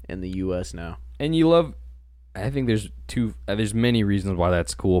soccer in the U.S. now. And you love. I think there's many reasons why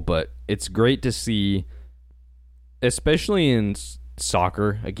that's cool, but it's great to see, especially in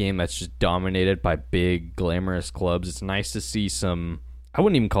soccer, a game that's just dominated by big, glamorous clubs. It's nice to see some, I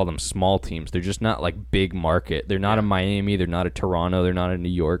wouldn't even call them small teams. They're just not like big market. They're not a Miami. They're not a Toronto. They're not a New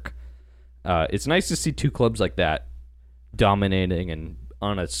York. It's nice to see two clubs like that dominating and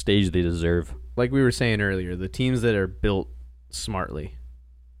on a stage they deserve. Like we were saying earlier, the teams that are built smartly.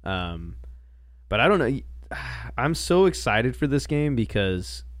 But I don't know. I'm so excited for this game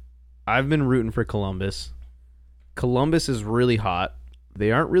because I've been rooting for Columbus. Columbus is really hot.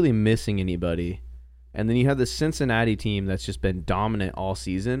 They aren't really missing anybody. And then you have the Cincinnati team that's just been dominant all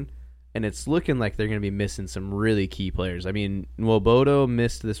season, and it's looking like they're going to be missing some really key players. I mean, Nwobodo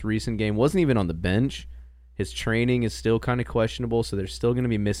missed this recent game, wasn't even on the bench. His training is still kind of questionable, so they're still going to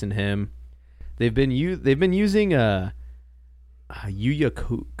be missing him. They've been using Yuya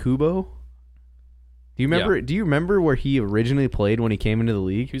Kubo. Do you remember where he originally played when he came into the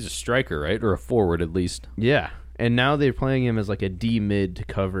league? He was a striker, right? Or a forward at least. Yeah. And now they're playing him as like a D mid to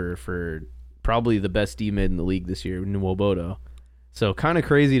cover for probably the best D mid in the league this year, Nwobodo. So kind of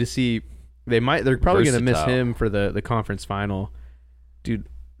crazy to see. They're probably going to miss him for the conference final. Dude,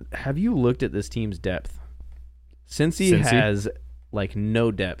 have you looked at this team's depth? Cincy has like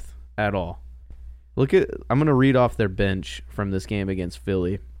no depth at all. I'm going to read off their bench from this game against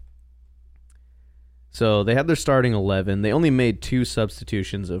Philly. So they had their starting 11. They only made 2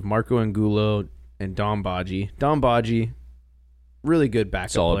 substitutions of Marco Angulo and Dom Badji. Dom Badji, really good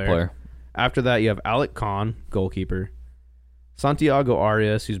backup solid player. After that, you have Alec Kahn, goalkeeper. Santiago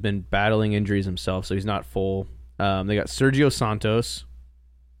Arias, who's been battling injuries himself, so he's not full. They got Sergio Santos,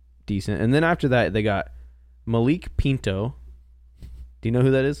 decent. And then after that, they got Malik Pinto. Do you know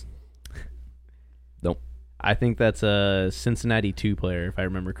who that is? Nope. I think that's a Cincinnati 2 player, if I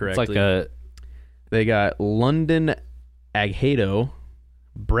remember correctly. It's like They got London Aghedo,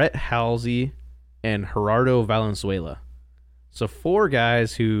 Brett Halsey, and Gerardo Valenzuela. So 4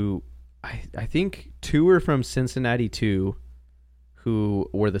 guys who I think 2 are from Cincinnati 2, who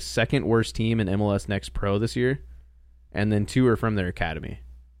were the second worst team in MLS Next Pro this year, and then 2 are from their academy.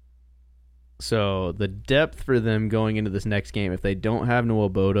 So the depth for them going into this next game, if they don't have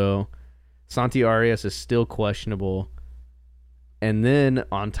Nwobodo, Santi Arias is still questionable. And then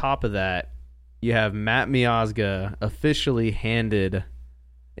on top of that, you have Matt Miazga officially handed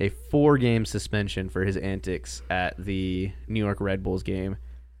a 4-game suspension for his antics at the New York Red Bulls game.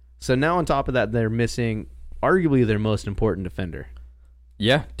 So now on top of that, they're missing arguably their most important defender.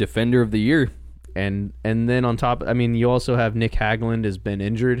 Yeah, defender of the year. And then on top, I mean, you also have Nick Hagland has been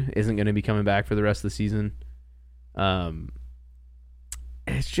injured, isn't going to be coming back for the rest of the season.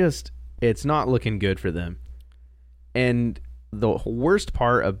 It's not looking good for them. And the worst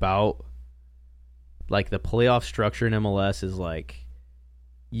part about like the playoff structure in MLS is like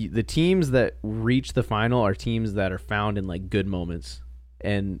the teams that reach the final are teams that are found in like good moments.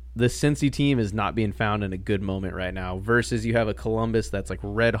 And the Cincy team is not being found in a good moment right now versus you have a Columbus that's like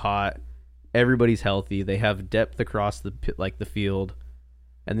red hot. Everybody's healthy. They have depth across the field.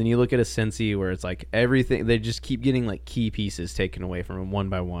 And then you look at a Cincy where it's like everything, they just keep getting like key pieces taken away from them one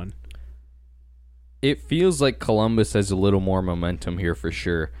by one. It feels like Columbus has a little more momentum here for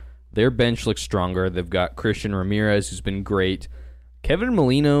sure. Their bench looks stronger. They've got Christian Ramirez, who's been great. Kevin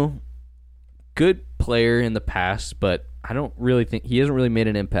Molino, good player in the past, but I don't really think he hasn't really made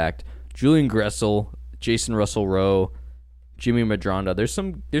an impact. Julian Gressel, Jason Russell-Rowe, Jimmy Madronda. There's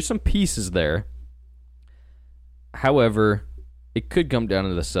some pieces there. However, it could come down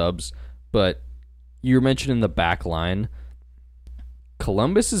to the subs, but you're mentioning the back line.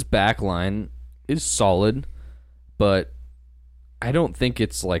 Columbus's back line is solid, but I don't think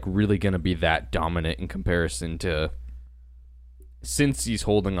it's like really going to be that dominant in comparison to since he's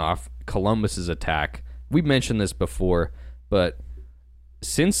holding off Columbus's attack. We've mentioned this before, but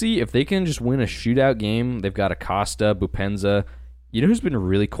Cincy, if they can just win a shootout game, they've got Acosta, Bupenza. You know who's been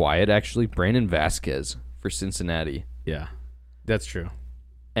really quiet, actually? Brandon Vasquez for Cincinnati. Yeah, that's true.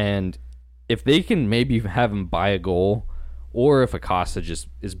 And if they can maybe have him buy a goal, or if Acosta just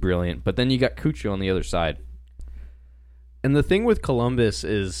is brilliant, but then you got Cucho on the other side. And the thing with Columbus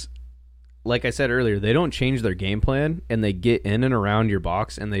is, like I said earlier, they don't change their game plan, and they get in and around your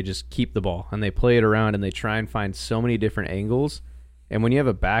box, and they just keep the ball, and they play it around, and they try and find so many different angles. And when you have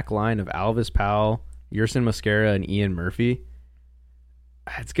a back line of Alvis Powell, Yerson Mosquera, and Ian Murphy,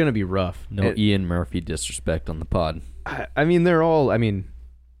 it's going to be rough. No Ian Murphy disrespect on the pod. I mean,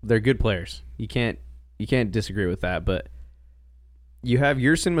 they're good players. You can't disagree with that, but you have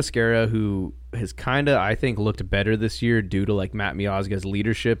Yerson Mosquera, who has kind of, I think, looked better this year due to like Matt Miazga's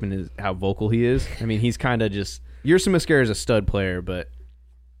leadership and how vocal he is. I mean, he's kind of just Yerson Mosquera is a stud player, but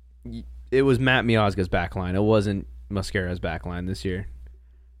it was Matt Miazga's back line. It wasn't Mosquera's back line this year.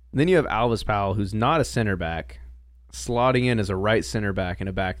 And then you have Alvis Powell, who's not a center back, slotting in as a right center back in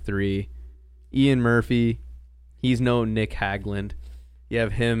a back three. Ian Murphy, he's no Nick Hagland. You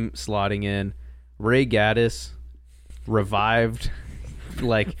have him slotting in. Ray Gaddis, revived,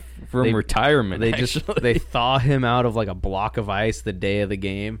 like from retirement. They thaw him out of like a block of ice the day of the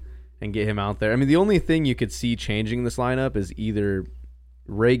game and get him out there. I mean, the only thing you could see changing this lineup is either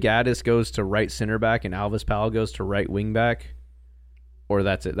Ray Gaddis goes to right center back and Alvis Powell goes to right wing back, or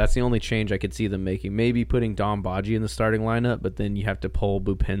that's it. That's the only change I could see them making. Maybe putting Dom Badji in the starting lineup, but then you have to pull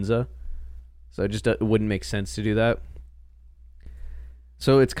Bupenza. So it wouldn't make sense to do that.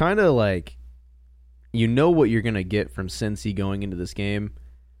 So it's kind of like, you know what you're going to get from Cincy going into this game,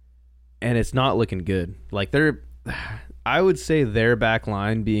 and it's not looking good. Like I would say their back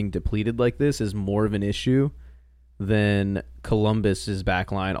line being depleted like this is more of an issue than Columbus's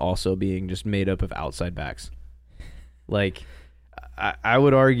back line also being just made up of outside backs. Like, I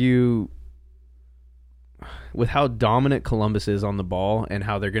would argue with how dominant Columbus is on the ball and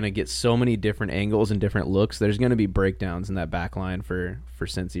how they're going to get so many different angles and different looks, there's going to be breakdowns in that back line for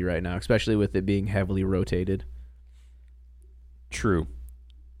Cincy right now, especially with it being heavily rotated. True.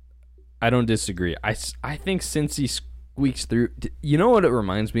 I don't disagree. I think Cincy squeaks through. You know what it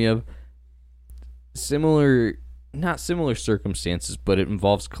reminds me of? Not similar circumstances, but it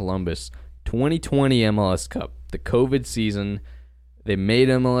involves Columbus. 2020 MLS Cup, the COVID season. They made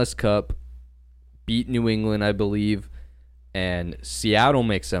MLS Cup, beat New England, I believe, and Seattle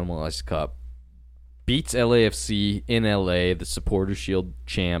makes MLS Cup, beats LAFC in LA, the Supporters Shield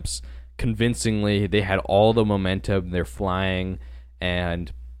champs, convincingly. They had all the momentum. They're flying,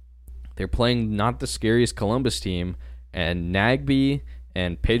 and they're playing not the scariest Columbus team, and Nagbe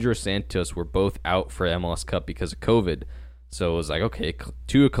and Pedro Santos were both out for MLS Cup because of COVID. So it was like, okay,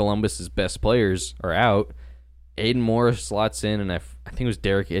 two of Columbus's best players are out. Aiden Morris slots in, and I think it was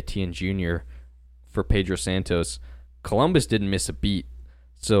Derek Etienne Jr. for Pedro Santos. Columbus didn't miss a beat.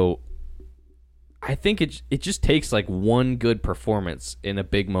 So I think it just takes like one good performance in a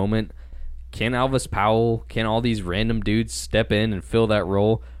big moment. Can Alvis Powell, can all these random dudes step in and fill that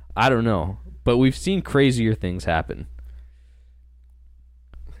role? I don't know. But we've seen crazier things happen.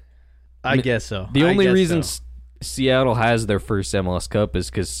 I guess so. The only reason Seattle has their first MLS Cup is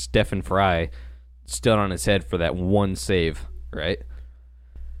because Stephen Fry stood on his head for that one save, right?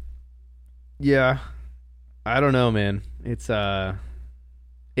 Yeah. I don't know, man. It's going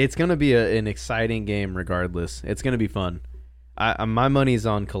to be an exciting game regardless. It's going to be fun. My money's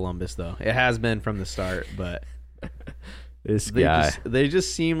on Columbus, though. It has been from the start, but they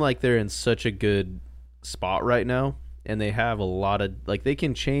just seem like they're in such a good spot right now, and they have a lot of, like, they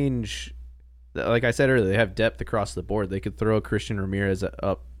can change. Like I said earlier, they have depth across the board. They could throw Christian Ramirez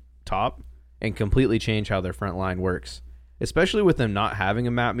up top and completely change how their front line works, especially with them not having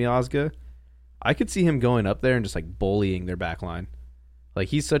a Matt Miazga. I could see him going up there and just like bullying their back line Like,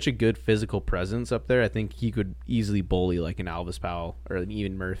 he's such a good physical presence up there. I think he could easily bully like an Alvis Powell or an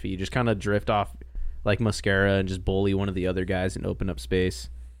even Murphy. Just kind of drift off like Mascara and just bully one of the other guys and open up space.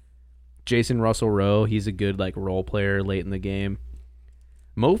 Jason Russell-Rowe, he's a good like role player late in the game.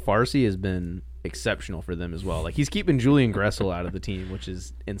 Mo Farsi has been exceptional for them as well. Like, he's keeping Julian Gressel out of the team, which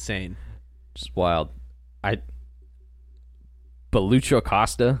is insane. Just wild. But Lucho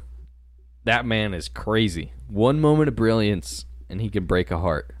Acosta, that man is crazy. One moment of brilliance, and he can break a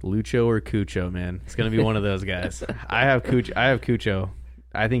heart. Lucho or Cucho, man. It's gonna be one of those guys. I have Cucho.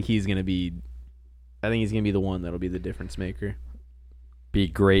 I think he's gonna be the one that'll be the difference maker. Be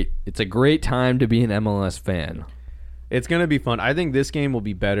great. It's a great time to be an MLS fan. It's gonna be fun. I think this game will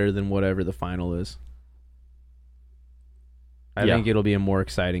be better than whatever the final is. I think it'll be a more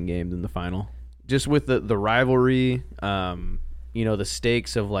exciting game than the final. Just with the rivalry, the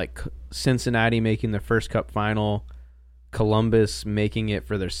stakes of like Cincinnati making their first cup final, Columbus making it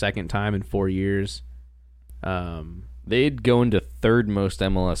for their second time in 4 years. They'd go into third most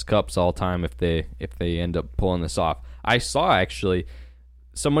MLS Cups all time if they end up pulling this off. I saw actually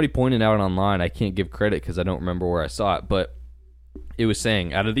somebody pointed out online. I can't give credit because I don't remember where I saw it, but it was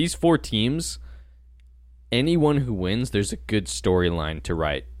saying out of these 4 teams, anyone who wins, there's a good storyline to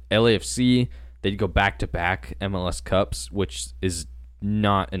write. LAFC, they'd go back-to-back MLS Cups, which is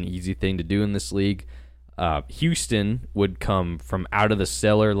not an easy thing to do in this league. Houston would come from out of the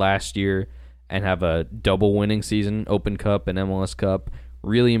cellar last year and have a double winning season, Open Cup and MLS Cup.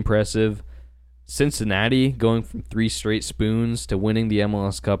 Really impressive. Cincinnati going from 3 straight spoons to winning the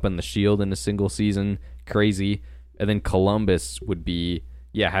MLS Cup and the Shield in a single season. Crazy. And then Columbus would be,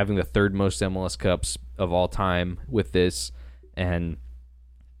 having the third most MLS Cups of all time with this. And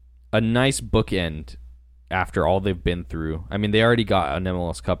a nice bookend after all they've been through. I mean, they already got an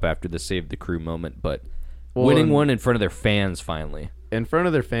MLS Cup after the Save the Crew moment, but winning one in front of their fans finally. In front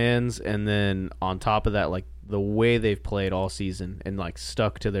of their fans, and then on top of that, like the way they've played all season and like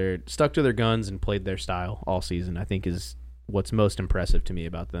stuck to their guns and played their style all season, I think is what's most impressive to me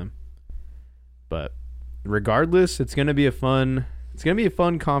about them. But regardless, it's gonna be a fun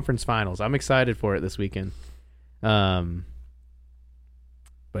conference finals. I'm excited for it this weekend. But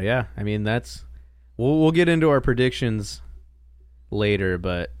yeah, I mean we'll get into our predictions later,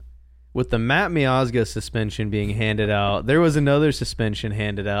 but with the Matt Miazga suspension being handed out, there was another suspension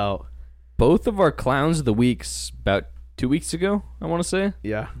handed out. Both of our clowns of the weeks about 2 weeks ago, I want to say.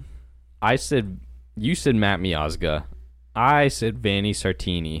 Yeah. You said Matt Miazga. I said Vanni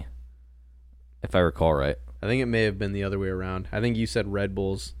Sartini, if I recall right. I think it may have been the other way around. I think you said Red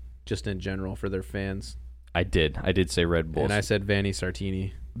Bulls just in general for their fans. I did say Red Bulls. And I said Vanni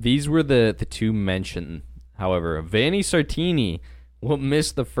Sartini. These were the two mentioned. However, Vanni Sartini will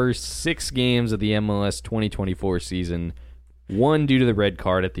miss the first 6 games of the MLS 2024 season. 1 due to the red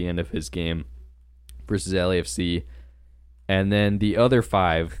card at the end of his game versus LAFC. And then the other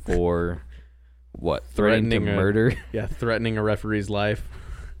 5 for, what, threatening to murder? Yeah, threatening a referee's life.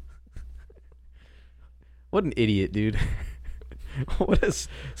 What an idiot, dude. What a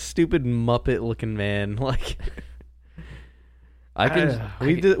stupid Muppet-looking man. Like,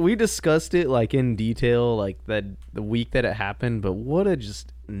 we discussed it like in detail, like that the week that it happened. But what a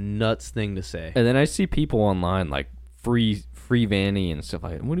just nuts thing to say. And then I see people online like free Vanny and stuff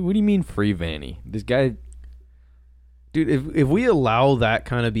like that. What do you mean free Vanny? This guy, dude. If we allow that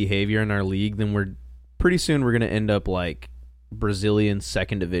kind of behavior in our league, then we're gonna end up like Brazilian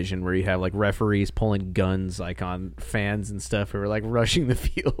second division, where you have like referees pulling guns like on fans and stuff who are like rushing the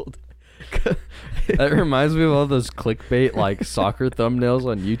field. That reminds me of all those clickbait like soccer thumbnails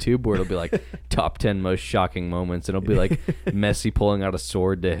on YouTube where it'll be like top 10 most shocking moments, and it'll be like Messi pulling out a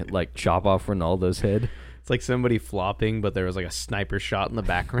sword to like chop off Ronaldo's head. It's like somebody flopping, but there was like a sniper shot in the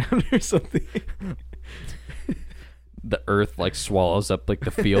background or something. The earth like swallows up like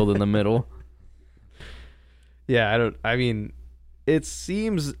the field in the middle. Yeah, I mean, it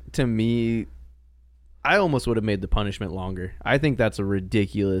seems to me, I almost would have made the punishment longer. I think that's a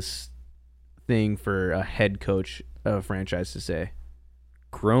ridiculous thing for a head coach of a franchise to say.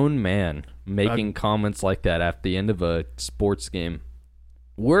 Grown man making comments like that at the end of a sports game.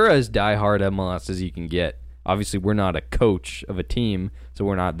 We're as diehard MLS as you can get. Obviously, we're not a coach of a team, so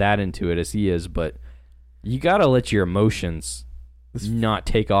we're not that into it as he is, but you got to let your emotions not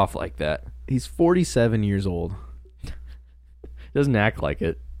take off like that. He's 47 years old. Doesn't act like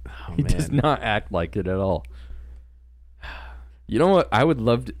it. Oh, he does not act like it at all. You know what? I would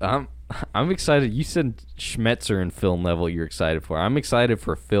love to... I'm excited. You said Schmetzer and Phil Neville you're excited for. I'm excited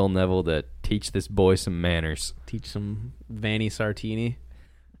for Phil Neville to teach this boy some manners. Teach some Vanni Sartini.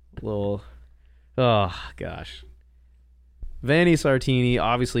 Oh, gosh. Vanni Sartini,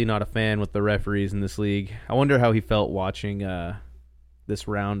 obviously not a fan with the referees in this league. I wonder how he felt watching this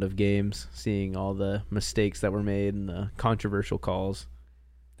round of games, seeing all the mistakes that were made and the controversial calls.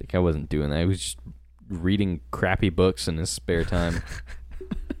 I think I wasn't doing that. I was just reading crappy books in his spare time.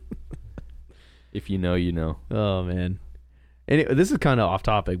 If you know, you know. Oh, man. Anyway, this is kind of off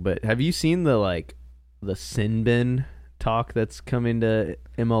topic, but have you seen the sin bin talk that's coming to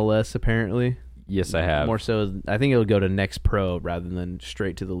MLS apparently? Yes, I have. More so, I think it'll go to Next Pro rather than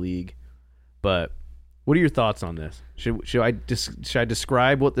straight to the league. But what are your thoughts on this? Should I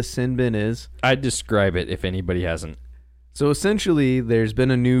describe what the sin bin is? I'd describe it if anybody hasn't. So essentially, there's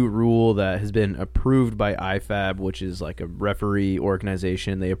been a new rule that has been approved by IFAB, which is like a referee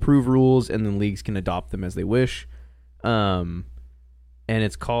organization. They approve rules, and then leagues can adopt them as they wish. And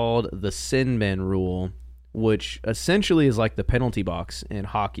it's called the sin bin rule, which essentially is like the penalty box in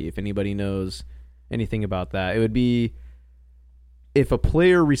hockey. If anybody knows anything about that, it would be if a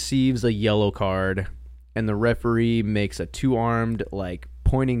player receives a yellow card and the referee makes a two-armed like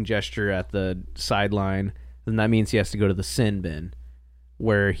pointing gesture at the sideline, then that means he has to go to the sin bin,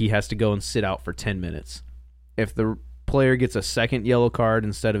 where he has to go and sit out for 10 minutes. If the player gets a second yellow card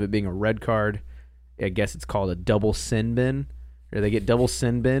instead of it being a red card, I guess it's called a double sin bin, or they get double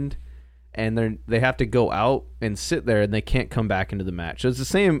sin binned, and they have to go out and sit there, and they can't come back into the match. So it's the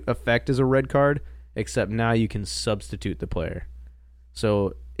same effect as a red card, except now you can substitute the player.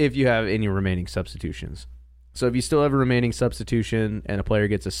 So if you have any remaining substitutions. So if you still have a remaining substitution and a player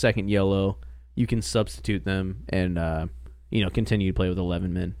gets a second yellow, you can substitute them and continue to play with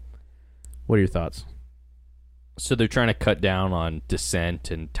 11 men. What are your thoughts? So they're trying to cut down on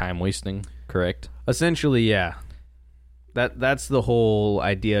dissent and time wasting, correct? Essentially, yeah. That's the whole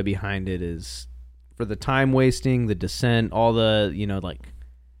idea behind it, is for the time wasting, the dissent, all the,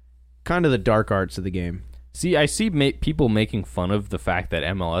 kind of the dark arts of the game. See, I see people making fun of the fact that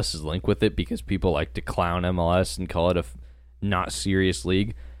MLS is linked with it because people like to clown MLS and call it a not serious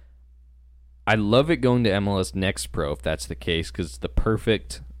league. I love it going to MLS Next Pro if that's the case, because it's the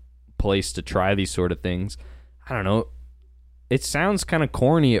perfect place to try these sort of things. I don't know. It sounds kind of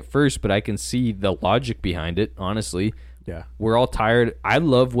corny at first, but I can see the logic behind it, honestly. Yeah. We're all tired. I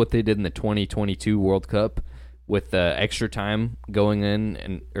love what they did in the 2022 World Cup with the extra time going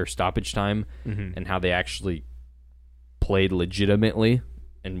in or stoppage time, and how they actually played legitimately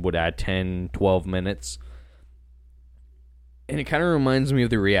and would add 10, 12 minutes. And it kind of reminds me of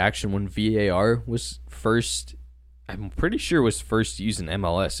the reaction when VAR was first, I'm pretty sure was first used in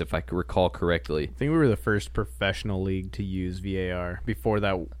MLS, if I could recall correctly. I think we were the first professional league to use VAR. Before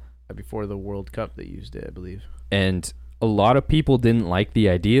the World Cup they used it, I believe. And a lot of people didn't like the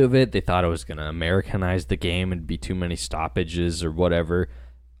idea of it. They thought it was going to Americanize the game and be too many stoppages or whatever.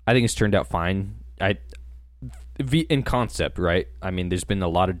 I think it's turned out fine. In concept, right? I mean, there's been a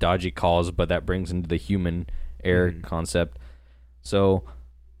lot of dodgy calls, but that brings into the human error concept. So,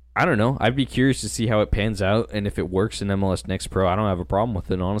 I don't know. I'd be curious to see how it pans out, and if it works in MLS Next Pro, I don't have a problem with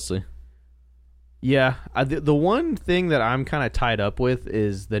it, honestly. Yeah, the one thing that I'm kind of tied up with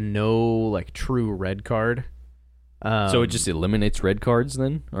is the no true red card. So it just eliminates red cards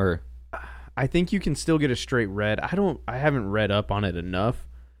then, or I think you can still get a straight red. I haven't read up on it enough,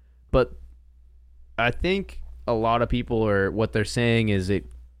 but I think a lot of people what they're saying is it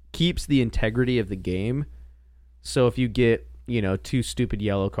keeps the integrity of the game. So if you get two stupid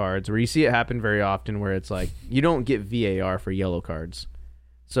yellow cards, where you see it happen very often, where it's like you don't get VAR for yellow cards.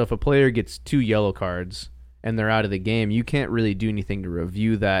 So if a player gets 2 yellow cards and they're out of the game, you can't really do anything to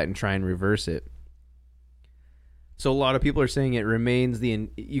review that and try and reverse it. So a lot of people are saying it remains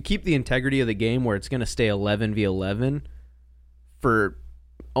you keep the integrity of the game, where it's going to stay 11v11 for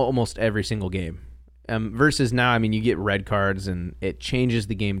almost every single game. Versus now, I mean, you get red cards and it changes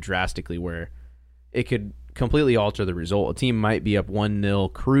the game drastically, where it could completely alter the result. A team might be up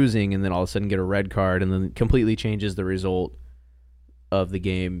 1-0 cruising and then all of a sudden get a red card, and then completely changes the result of the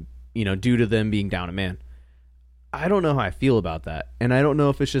game, due to them being down a man. I don't know how I feel about that. And I don't know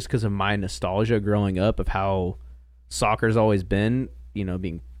if it's just because of my nostalgia growing up of how soccer's always been,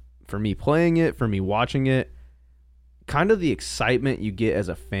 being for me playing it, for me watching it, kind of the excitement you get as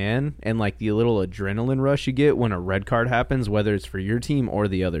a fan and the little adrenaline rush you get when a red card happens, whether it's for your team or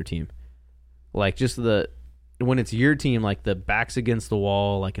the other team. Just when it's your team, the back's against the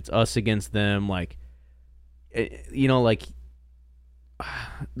wall, it's us against them,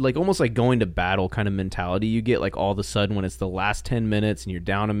 almost like going to battle kind of mentality you get, all of a sudden when it's the last 10 minutes and you're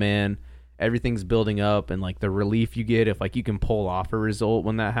down a man, everything's building up, and the relief you get if you can pull off a result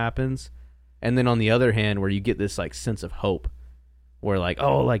when that happens. And then on the other hand, where you get this sense of hope, where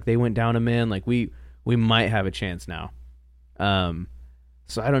they went down a man, we might have a chance now.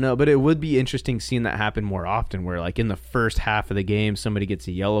 So I don't know, but it would be interesting seeing that happen more often, where like in the first half of the game somebody gets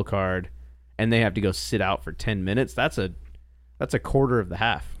a yellow card and they have to go sit out for 10 minutes. That's a quarter of the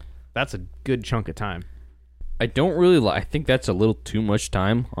half. That's a good chunk of time. I don't really I think that's a little too much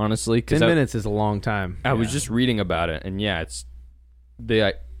time, honestly. 10 minutes is a long time. I was just reading about it, and yeah, it's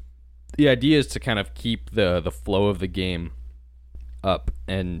the idea is to kind of keep the flow of the game up,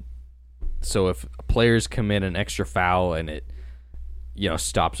 and so if players commit an extra foul and it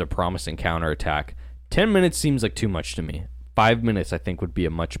stops a promising counterattack, 10 minutes seems like too much to me. 5 minutes I think would be a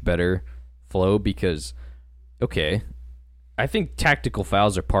much better flow, because okay, I think tactical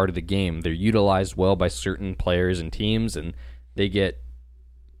fouls are part of the game. They're utilized well by certain players and teams, and they get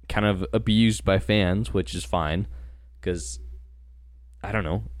kind of abused by fans, which is fine, because I don't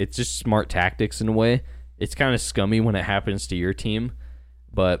know, it's just smart tactics in a way. It's kind of scummy when it happens to your team,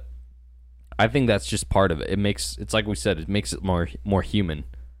 but I think that's just part of it. It's like we said, it makes it more human.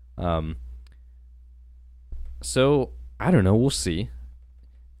 So I don't know, we'll see.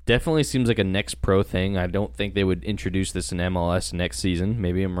 Definitely seems like a next pro thing. I don't think they would introduce this in MLS next season.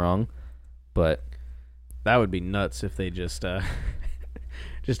 Maybe I'm wrong, but that would be nuts if they just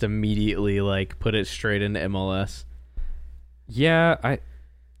just immediately like put it straight into MLS. Yeah,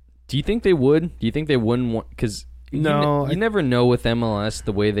 do you think they would? Do you think they wouldn't want? Because no, you never know with MLS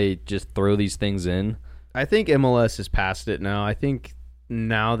the way they just throw these things in. I think MLS is past it now. I think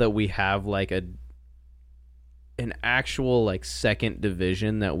now that we have like an actual like second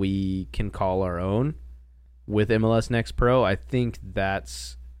division that we can call our own with MLS Next Pro, I think they're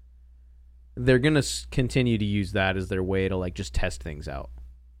going to continue to use that as their way to like just test things out.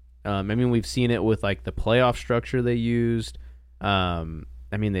 I mean, we've seen it with like the playoff structure they used.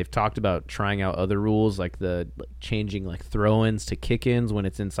 I mean, they've talked about trying out other rules, like changing like throw-ins to kick-ins when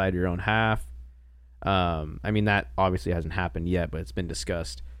it's inside your own half. I mean, that obviously hasn't happened yet, but it's been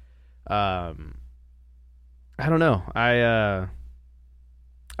discussed. I don't know.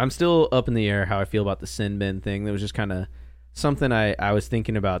 I'm still up in the air how I feel about the sin bin thing. That was just kind of something I was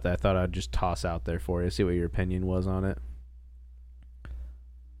thinking about that I thought I'd just toss out there for you, see what your opinion was on it.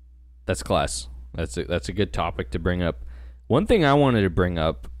 That's class. That's a good topic to bring up. One thing I wanted to bring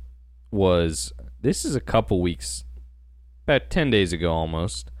up was, this is a couple weeks, about 10 days ago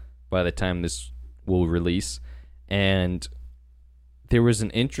almost, by the time this will release, and there was an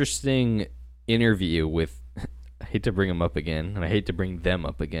interesting interview with, I hate to bring him up again, and I hate to bring them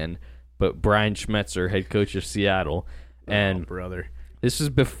up again, but Brian Schmetzer, head coach of Seattle, and brother, this was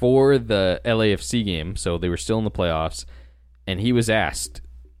before the LAFC game, so they were still in the playoffs, and he was asked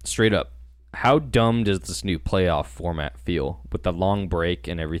straight up, how dumb does this new playoff format feel with the long break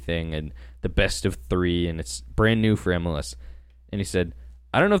and everything and the best of three, and it's brand new for MLS? And he said,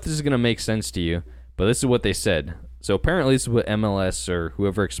 I don't know if this is going to make sense to you, but this is what they said. So apparently this is what MLS or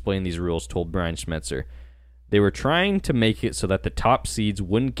whoever explained these rules told Brian Schmetzer. They were trying to make it so that the top seeds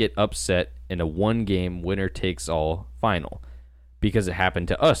wouldn't get upset in a one-game winner-takes-all final, because it happened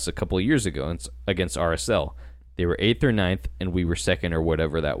to us a couple of years ago against RSL. They were 8th or 9th, and we were 2nd or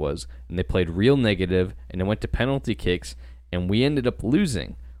whatever that was. And they played real negative, and it went to penalty kicks, and we ended up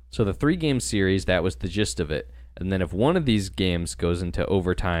losing. So the 3-game series, that was the gist of it. And then if one of these games goes into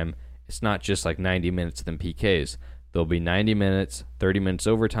overtime, it's not just like 90 minutes then PKs. There'll be 90 minutes, 30 minutes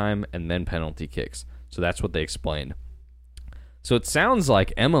overtime, and then penalty kicks. So that's what they explained. So it sounds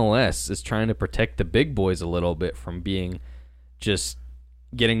like MLS is trying to protect the big boys a little bit from being just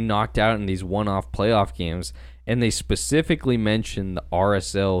getting knocked out in these one-off playoff games. And they specifically mentioned the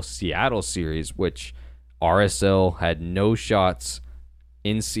RSL Seattle series, which RSL had no shots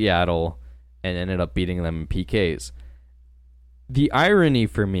in Seattle and ended up beating them in PKs. The irony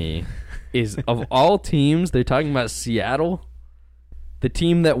for me is, of all teams, they're talking about Seattle, the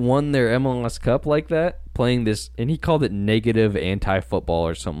team that won their MLS Cup like that, playing this, and he called it negative anti-football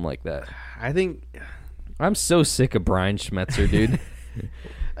or something like that. I think I'm so sick of Brian Schmetzer, dude.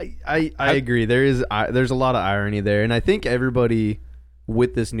 I agree. There's a lot of irony there, and I think everybody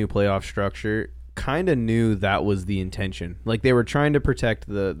with this new playoff structure kind of knew that was the intention. Like, they were trying to protect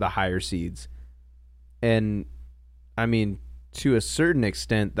the higher seeds, and I mean, to a certain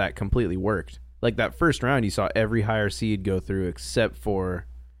extent, that completely worked. Like, that first round, you saw every higher seed go through except for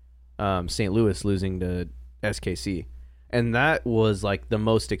St. Louis losing to SKC, and that was like the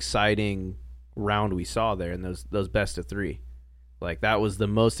most exciting round we saw there in those best of three. Like, that was the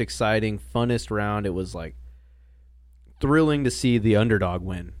most exciting, funnest round. It was, like, thrilling to see the underdog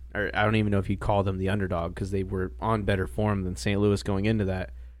win. Or I don't even know if you'd call them the underdog, because they were on better form than St. Louis going into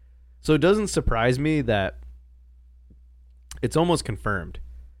that. So it doesn't surprise me that it's almost confirmed,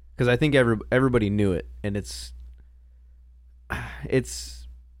 because I think everybody knew it. And it's, it's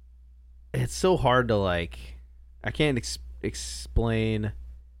so hard to like. I can't explain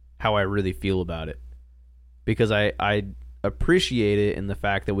how I really feel about it because I appreciate it in the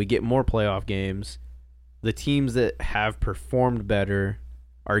fact that we get more playoff games. The teams that have performed better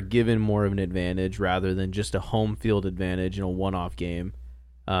are given more of an advantage rather than just a home field advantage in a one-off game.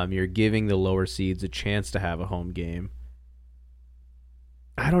 You're giving the lower seeds a chance to have a home game.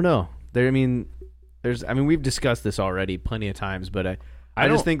 I don't know. We've discussed this already plenty of times, but I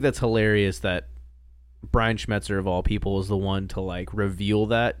just think that's hilarious that Brian Schmetzer of all people is the one to like reveal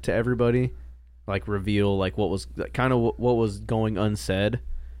that to everybody, like reveal like what was going unsaid,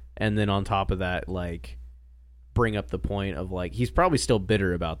 and then on top of that, like bring up the point of like he's probably still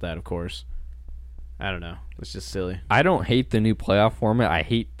bitter about that. Of course, I don't know. It's just silly. I don't hate the new playoff format. I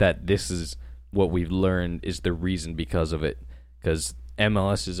hate that this is what we've learned is the reason because of it, because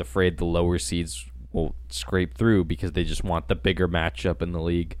MLS is afraid the lower seeds will scrape through because they just want the bigger matchup in the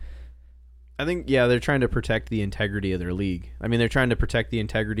league. I think, they're trying to protect the integrity of their league. I mean, they're trying to protect the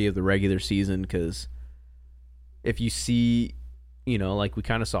integrity of the regular season because if you see, like we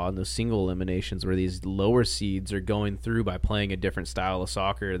kind of saw in those single eliminations where these lower seeds are going through by playing a different style of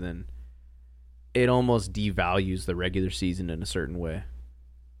soccer, then it almost devalues the regular season in a certain way.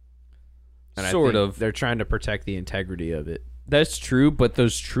 And sort of. They're trying to protect the integrity of it. That's true, but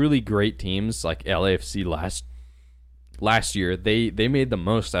those truly great teams like LAFC last year, they made the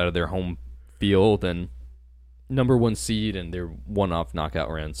most out of their home field and number one seed and their one-off knockout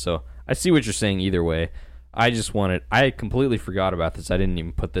round. So I see what you're saying either way. I completely forgot about this. I didn't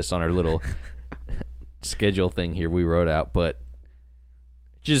even put this on our little schedule thing here we wrote out, but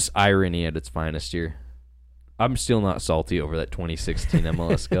just irony at its finest here. I'm still not salty over that 2016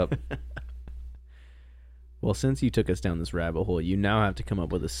 MLS Cup. Well, since you took us down this rabbit hole, you now have to come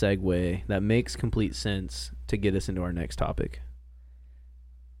up with a segue that makes complete sense to get us into our next topic.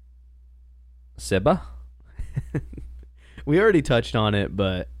 Seba? We already touched on it,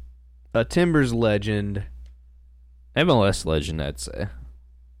 but a Timbers legend. MLS legend, I'd say.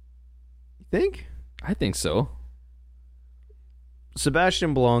 You think? I think so.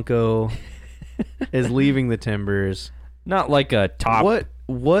 Sebastian Blanco is leaving the Timbers. Not like a top...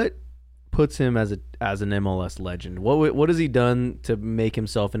 What puts him as an MLS legend? What has he done to make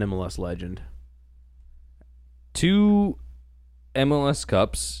himself an MLS legend? 2 MLS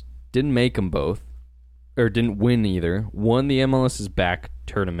Cups. Didn't make them both, or didn't win either. Won the MLS's back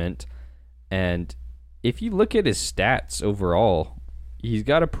tournament, and if you look at his stats overall, he's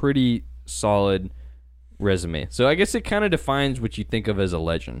got a pretty solid resume. So I guess it kind of defines what you think of as a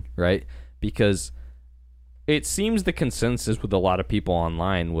legend, right? Because it seems the consensus with a lot of people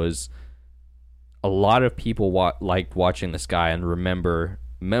online was a lot of people liked watching this guy and remember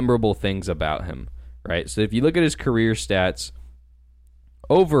memorable things about him, right? So if you look at his career stats,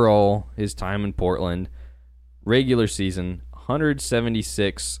 overall, his time in Portland, regular season,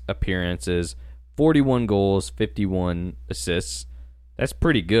 176 appearances, 41 goals, 51 assists. That's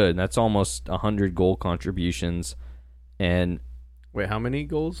pretty good. That's almost 100 goal contributions. And wait, how many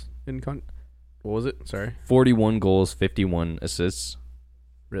goals what was it? Sorry. 41 goals, 51 assists.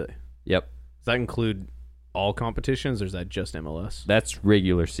 Really? Yep. Does that include all competitions, or is that just MLS? That's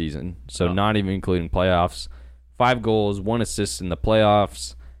regular season, so not even including playoffs. 5 goals, 1 assist in the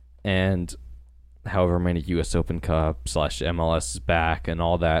playoffs, and however many U.S. Open Cup / MLS is back and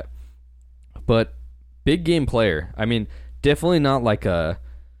all that. But big game player. I mean, definitely not like a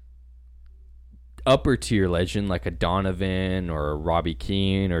upper tier legend like a Donovan or a Robbie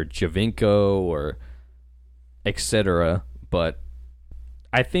Keane or Javinko or etc. But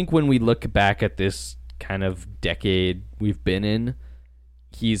I think when we look back at this kind of decade we've been in,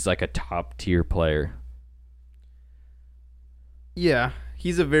 he's like a top tier player. Yeah,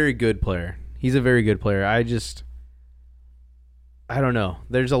 he's a very good player. I don't know.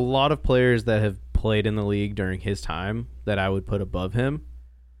 There's a lot of players that have played in the league during his time that I would put above him.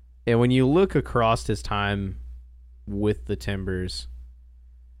 And when you look across his time with the Timbers,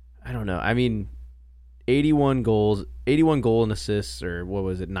 I don't know. I mean, 81 goal and assists, or what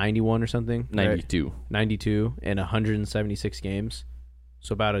was it, 91 or something? 92. Right? 92 in 176 games.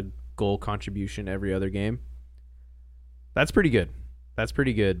 So about a goal contribution every other game. That's pretty good.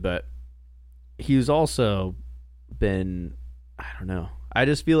 But he's also been, I don't know. I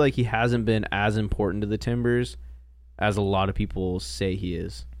just feel like he hasn't been as important to the Timbers as a lot of people say he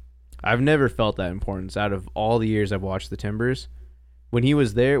is. I've never felt that importance out of all the years I've watched the Timbers. When he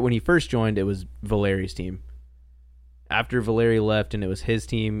was there, when he first joined, it was Valeri's team. After Valeri left and it was his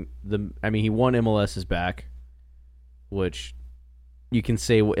team, he won MLS's back, which you can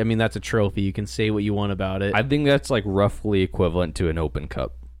say, I mean, that's a trophy. You can say what you want about it. I think that's like roughly equivalent to an Open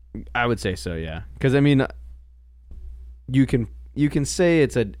Cup. I would say so, yeah. Because I mean, you can say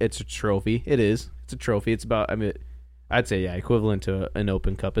it's a trophy. It is. It's a trophy. It's about. I mean, I'd say equivalent to an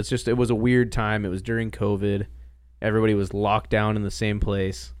Open Cup. It's just it was a weird time. It was during COVID. Everybody was locked down in the same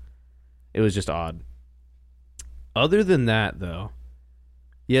place. It was just odd. Other than that, though,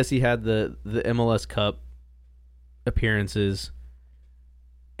 yes, he had the MLS Cup appearances,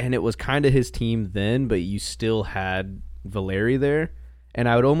 and it was kind of his team then, but you still had Valeri there, and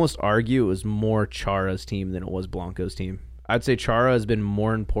I would almost argue it was more Chara's team than it was Blanco's team. I'd say Chara has been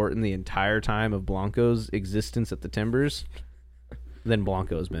more important the entire time of Blanco's existence at the Timbers than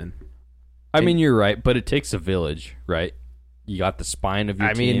Blanco's been. I mean, you're right, but it takes a village, right? You got the spine of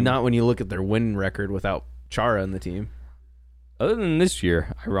your team. I mean, not when you look at their win record without Chara in the team. Other than this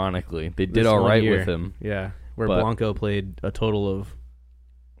year, ironically, they did all right with him. Yeah, where Blanco played a total of,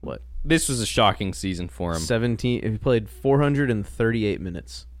 what? This was a shocking season for him. 17. He played 438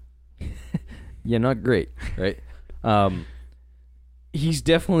 minutes. Yeah, not great, right? He's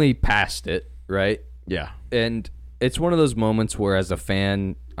definitely past it, right? Yeah. And it's one of those moments where, as a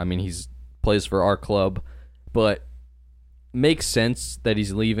fan, I mean, he's plays for our club, but makes sense that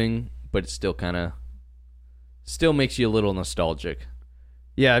he's leaving, but it still kind of makes you a little nostalgic.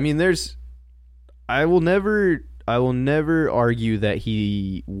 Yeah, I mean, I will never argue that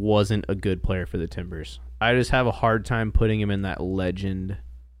he wasn't a good player for the Timbers. I just have a hard time putting him in that legend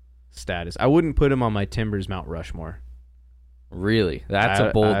status. I wouldn't put him on my Timbers Mount Rushmore. Really? That's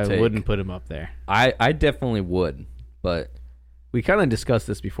a bold take. I wouldn't put him up there. I definitely would, but we kind of discussed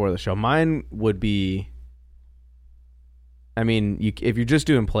this before the show. Mine would be, I mean, if you're just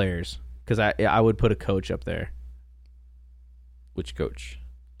doing players, because I would put a coach up there. Which coach?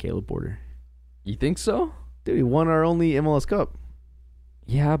 Caleb Porter. You think so? Dude, he won our only MLS Cup.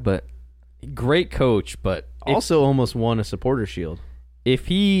 Yeah, but great coach, but also almost won a supporter shield. If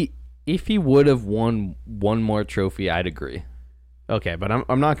he would have won one more trophy, I'd agree. Okay, but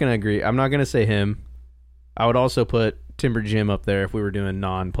I'm not going to agree. I'm not going to say him. I would also put Timber Jim up there if we were doing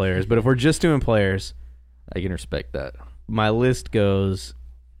non-players. But if we're just doing players, I can respect that. My list goes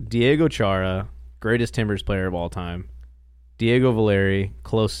Diego Chara, greatest Timbers player of all time. Diego Valeri,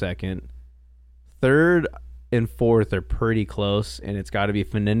 close second. Third and fourth are pretty close, and it's got to be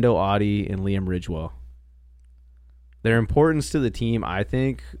Fernando Adi and Liam Ridgewell. Their importance to the team, I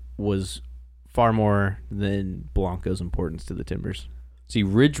think, was far more than Blanco's importance to the Timbers. See,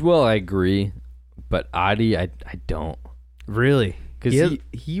 Ridgewell, I agree, but Adi, I don't. Really? Because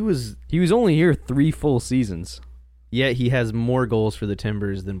he was only here 3 full seasons. Yet he has more goals for the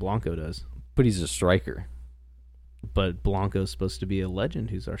Timbers than Blanco does. But he's a striker. But Blanco's supposed to be a legend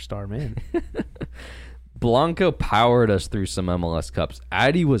who's our star man. Blanco powered us through some MLS Cups.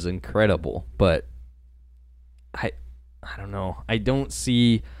 Adi was incredible, but I don't know. I don't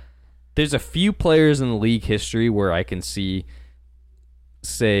see... There's a few players in the league history where I can see,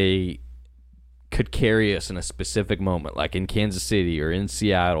 say, could carry us in a specific moment, like in Kansas City or in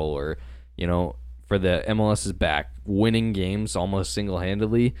Seattle or, you know, for the MLS's back, winning games almost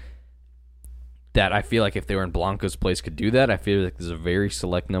single-handedly, that I feel like if they were in Blanco's place could do that. I feel like there's a very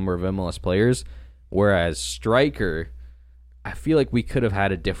select number of MLS players, whereas striker, I feel like we could have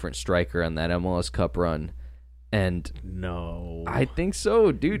had a different striker on that MLS Cup run. And no, I think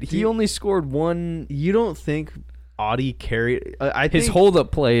so, dude. He only scored one. You don't think Adi carried? His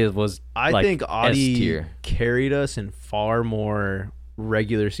hold-up play was. I think Adi carried us in far more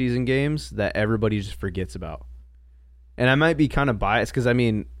regular season games that everybody just forgets about. And I might be kind of biased because I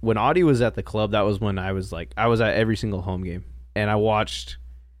mean, when Adi was at the club, that was when I was at every single home game, and I watched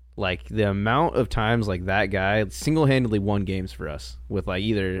like the amount of times like that guy single-handedly won games for us with like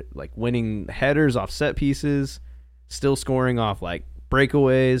either like winning headers off set pieces, still scoring off like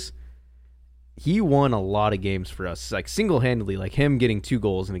breakaways. He won a lot of games for us, like single-handedly, like him getting 2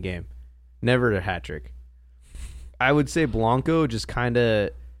 goals in a game, never a hat trick. I would say Blanco just kind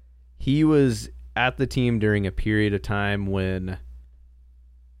of, he was at the team during a period of time when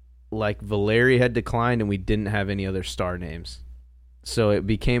like Valeri had declined and we didn't have any other star names. So it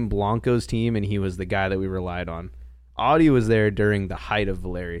became Blanco's team, and he was the guy that we relied on. Adi was there during the height of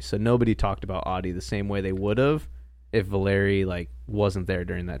Valeri, so nobody talked about Adi the same way they would have if Valeri like wasn't there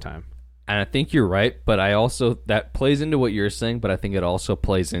during that time. And I think you're right, but I also, that plays into what you're saying, but I think it also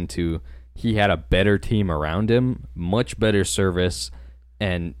plays into he had a better team around him, much better service,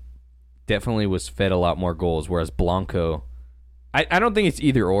 and definitely was fed a lot more goals, whereas Blanco, I don't think it's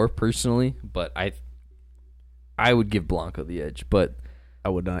either or personally, but I would give Blanco the edge, but I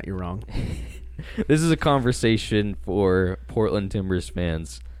would not. You're wrong. This is a conversation for Portland Timbers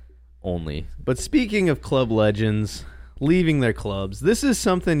fans only. But speaking of club legends leaving their clubs, this is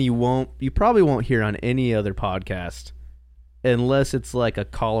something you probably won't hear on any other podcast unless it's like a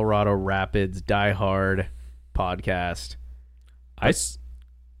Colorado Rapids diehard podcast.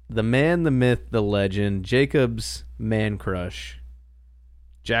 The man, the myth, the legend, Jacob's man crush,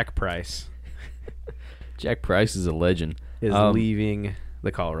 Jack Price. Jack Price is a legend. Is leaving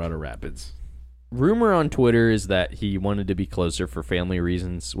the Colorado Rapids. Rumor on Twitter is that he wanted to be closer for family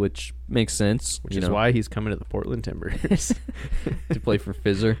reasons, which makes sense. Which is why he's coming to the Portland Timbers. To play for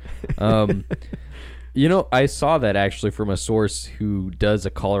Fizzer. I saw that actually from a source who does a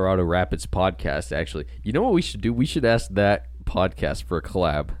Colorado Rapids podcast, actually. You know what we should do? We should ask that podcast for a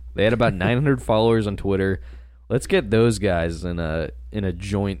collab. They had about 900 followers on Twitter. Let's get those guys in a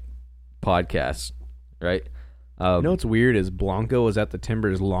joint podcast, right? You know what's weird is Blanco was at the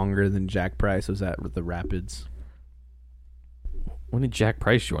Timbers longer than Jack Price was at the Rapids. When did Jack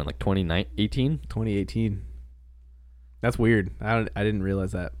Price join? Like 2018? 2018. That's weird. I didn't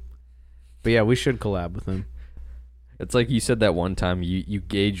realize that. But yeah, we should collab with him. It's like you said that one time. You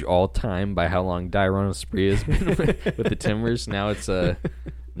gauge all time by how long Dairon Asprilla has been with the Timbers. Now it's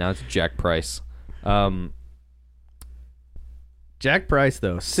Jack Price. Jack Price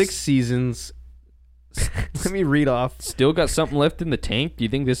though, 6 seasons. Let me read off. Still got something left in the tank. Do you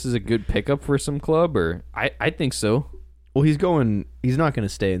think this is a good pickup for some club? Or I think so. Well, he's not going to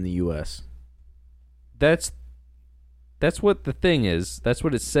stay in the U.S. That's what the thing is. That's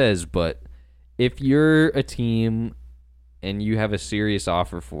what it says. But if you're a team and you have a serious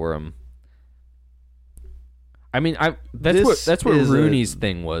offer for him, I mean, that's what Rooney's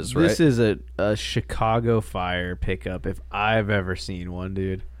thing was, right? This is a Chicago Fire pickup if I've ever seen one,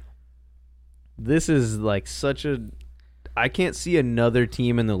 dude. This is like I can't see another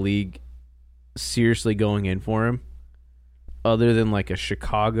team in the league seriously going in for him other than like a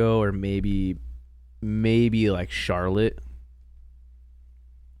Chicago or maybe like Charlotte.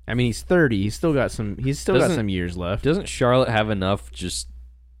 I mean, he's 30. He's still got some years left. Doesn't Charlotte have enough just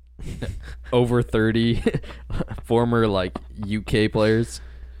over 30 former like UK players?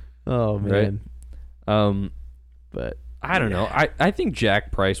 Oh man. Right? But I don't know. I think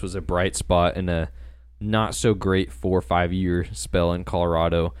Jack Price was a bright spot in a not so great 4 or 5 year spell in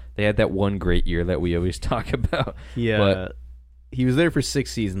Colorado. They had that one great year that we always talk about. Yeah. But he was there for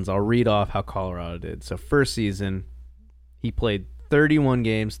 6 seasons. I'll read off how Colorado did. So first season, he played 31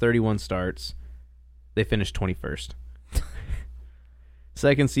 games, 31 starts. They finished 21st.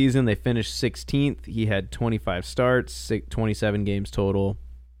 Second season, they finished 16th. He had 25 starts, 27 games total.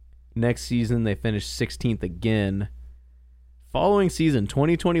 Next season, they finished 16th again. Following season,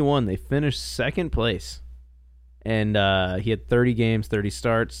 2021, they finished second place. And he had 30 games, 30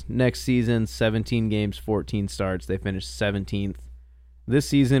 starts. Next season, 17 games, 14 starts. They finished 17th. This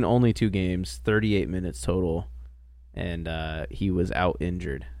season, only 2 games, 38 minutes total. And he was out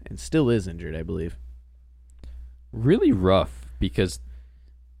injured and still is injured, I believe. Really rough because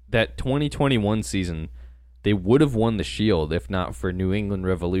that 2021 season, they would have won the Shield if not for New England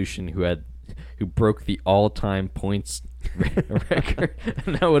Revolution, who broke the all-time points record.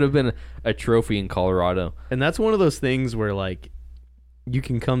 And that would have been a trophy in Colorado. And that's one of those things where like you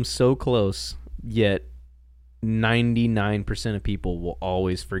can come so close, yet 99% of people will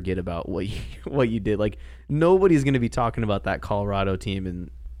always forget about what you did. Like nobody's going to be talking about that Colorado team, and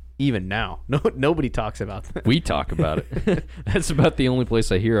even now, nobody talks about that. We talk about it. That's about the only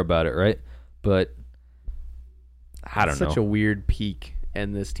place I hear about it, right? But I don't know. Such a weird peak,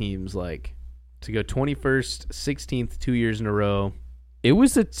 and this team's like to go 21st, 16th 2 years in a row. It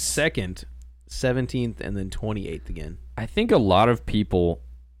was a second, 17th, and then 28th again. I think a lot of people,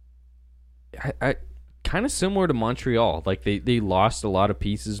 I kind of similar to Montreal. Like they lost a lot of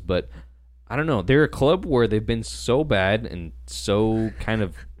pieces, but I don't know. They're a club where they've been so bad and so kind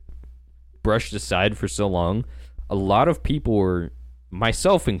of brushed aside for so long. A lot of people were,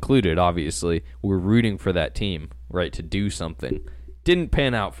 myself included, obviously, were rooting for that team, right, to do something. Didn't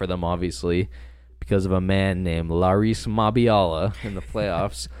pan out for them, obviously, because of a man named Laris Mabiala in the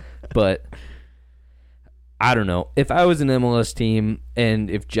playoffs. But I don't know. If I was an MLS team and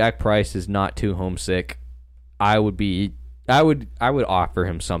if Jack Price is not too homesick, I would offer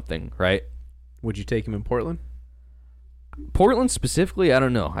him something, right? Would you take him in Portland? Portland specifically, I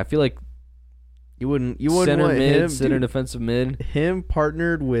don't know. I feel like you wouldn't center want mid, him, center dude, defensive mid. Him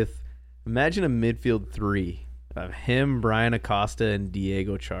partnered with, imagine a midfield 3 of him, Brian Acosta, and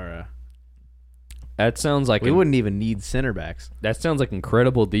Diego Chara. That sounds like we wouldn't even need center backs. That sounds like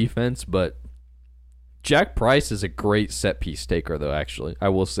incredible defense, but Jack Price is a great set piece taker, though. Actually, I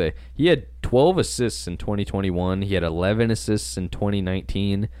will say he had 12 assists in 2021. He had 11 assists in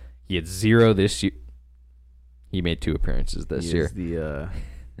 2019. He had 0 this year. He made 2 appearances this year. He is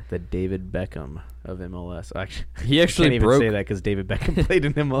the David Beckham of MLS. Actually, He actually can't even broke. say that because David Beckham played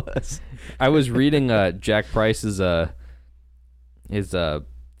in MLS. I was reading Jack Price's his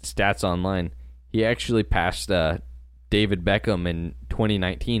stats online. He actually passed David Beckham in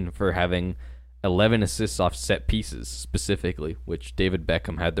 2019 for having 11 assists off set pieces specifically, which David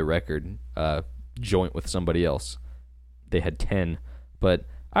Beckham had the record joint with somebody else. They had 10, but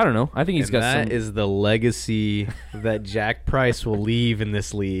I don't know. I think he's got that some. is the legacy that Jack Price will leave in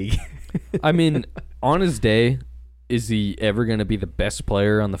this league. I mean, on his day, is he ever going to be the best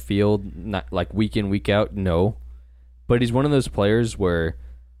player on the field? Not like week in, week out. No, but he's one of those players where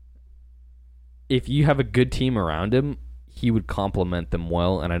if you have a good team around him, he would complement them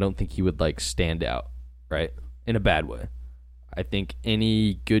well, and I don't think he would like stand out, right? In a bad way. I think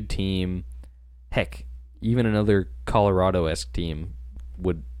any good team, heck, even another Colorado-esque team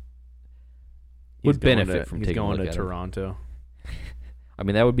would benefit from taking a look at him. He's going to Toronto. I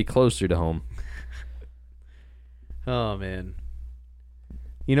mean, that would be closer to home. Oh, man.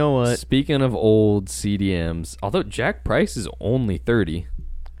 You know what? Speaking of old CDMs, although Jack Price is only 30.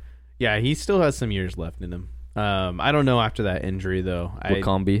 Yeah, he still has some years left in him. I don't know after that injury, though.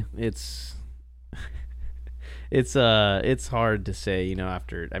 Wakambi. It's hard to say, you know,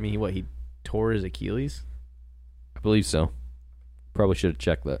 after... I mean, he tore his Achilles? I believe so. Probably should have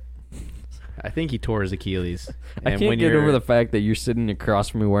checked that. I think he tore his Achilles. I can't get over the fact that you're sitting across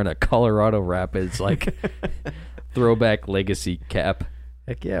from me wearing a Colorado Rapids like throwback legacy cap.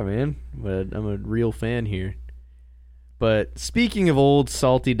 Heck yeah, man. But I'm a real fan here. But speaking of old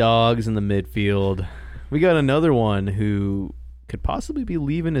salty dogs in the midfield, we got another one who could possibly be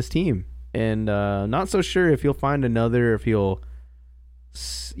leaving his team. And not so sure if he'll find another, if he'll,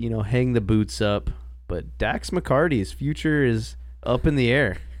 hang the boots up. But Dax McCarty's future is up in the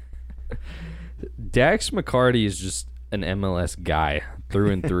air. Dax McCarty is just an MLS guy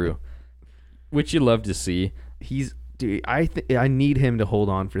through and through, which you love to see. I need him to hold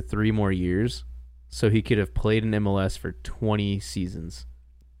on for 3 more years so he could have played in MLS for 20 seasons.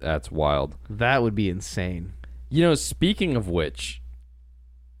 That's wild. That would be insane. You know, speaking of which,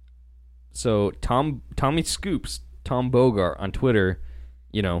 so Tommy Scoops, Tom Bogart on Twitter,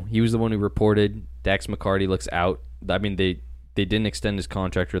 you know, he was the one who reported Dax McCarty looks out. I mean, they didn't extend his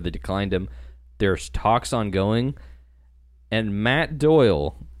contract or they declined him. There's talks ongoing. And Matt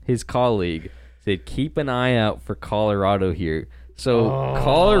Doyle, his colleague, said keep an eye out for Colorado here. So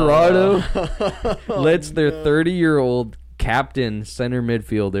Colorado lets their 30-year-old captain, center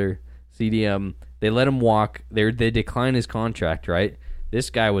midfielder, CDM, they let him walk. They decline his contract, right? This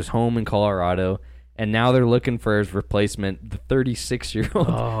guy was home in Colorado, and now they're looking for his replacement, the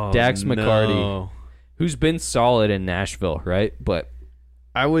 36-year-old Dax McCarty, who's been solid in Nashville, right? But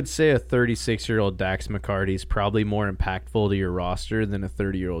I would say a 36-year-old Dax McCarty is probably more impactful to your roster than a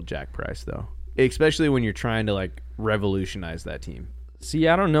 30-year-old Jack Price, though. Especially when you're trying to, like, revolutionize that team. See,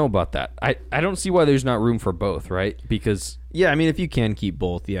 I don't know about that. I don't see why there's not room for both, right? Because... Yeah, I mean, if you can keep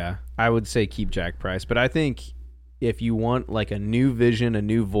both, yeah. I would say keep Jack Price. But I think if you want, like, a new vision, a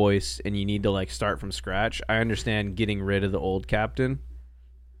new voice, and you need to, like, start from scratch, I understand getting rid of the old captain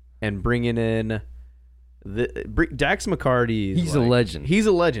and bringing in... Dax McCarty. He's a legend. He's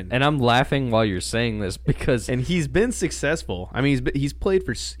a legend, and I'm laughing while you're saying this because and he's been successful. I mean, he's played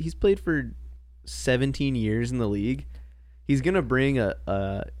for 17 years in the league. He's gonna bring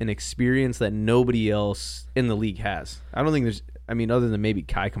an experience that nobody else in the league has. I don't think there's. I mean, other than maybe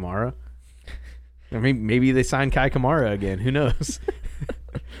Kai Kamara. I mean, maybe they signed Kai Kamara again. Who knows?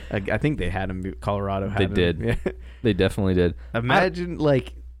 I think they had him. Colorado had him. They did. Yeah. They definitely did. Imagine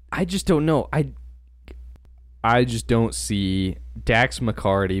I just don't know. I just don't see Dax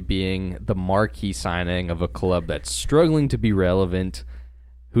McCarty being the marquee signing of a club that's struggling to be relevant.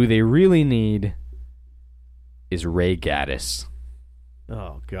 Who they really need is Ray Gaddis.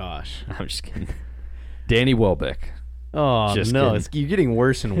 Oh, gosh. I'm just kidding. Danny Welbeck. Oh, just no. kidding. You're getting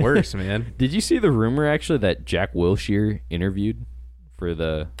worse and worse, man. Did you see the rumor, actually, that Jack Wilshere interviewed for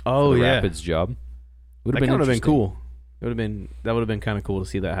the Rapids job? That would have been cool. That would have been kind of cool to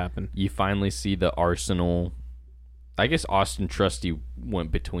see that happen. You finally see the Arsenal... I guess Austin Trusty went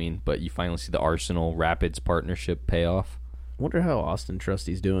between, but you finally see the Arsenal Rapids partnership pay off. I wonder how Austin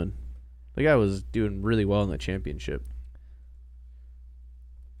Trusty's doing. The guy was doing really well in the championship.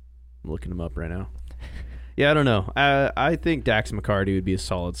 I'm looking him up right now. Yeah, I don't know. I think Dax McCarty would be a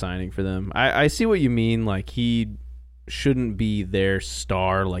solid signing for them. I see what you mean. Like, he shouldn't be their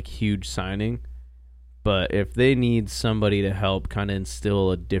star, like, huge signing. But if they need somebody to help kind of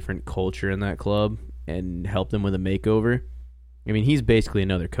instill a different culture in that club and help them with a makeover, I mean, he's basically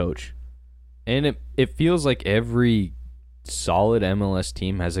another coach. And it feels like every solid MLS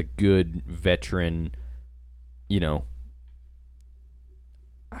team has a good veteran, I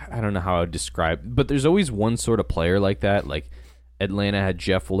don't know how I would describe, but there's always one sort of player like that. Like Atlanta had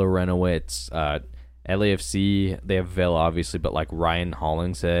Jeff Lorenowitz, LAFC, they have Vela obviously, but like Ryan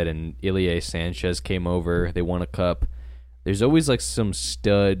Hollingshead and Ilie Sanchez came over. They won a cup. There's always like some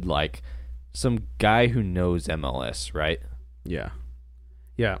stud, like some guy who knows MLS, right? Yeah.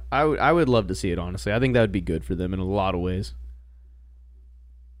 Yeah, I would love to see it, honestly. I think that would be good for them in a lot of ways.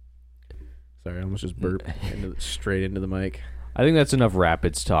 Sorry, I almost just burped straight into the mic. I think that's enough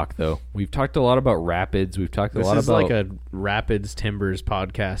Rapids talk, though. We've talked a lot about Rapids. We've talked a lot about... This is like a Rapids Timbers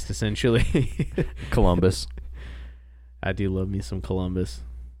podcast, essentially. Columbus. I do love me some Columbus.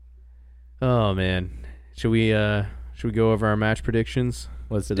 Oh, man. Should we go over our match predictions?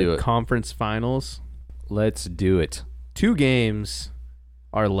 Let's do it. Conference finals. Let's do it. 2 games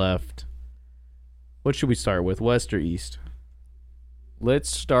are left. What should we start with, West or East? Let's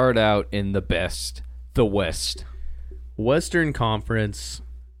start out in the West. Western Conference.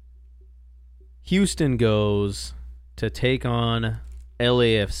 Houston goes to take on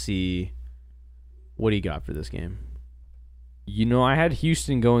LAFC. What do you got for this game? I had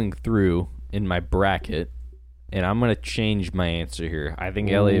Houston going through in my bracket, and I'm going to change my answer here. I think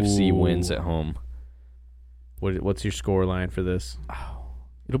LAFC wins at home. What's your score line for this?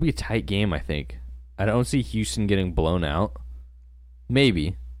 It'll be a tight game, I think. I don't see Houston getting blown out.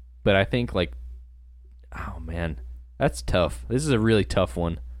 Maybe. But I think, oh, man. That's tough. This is a really tough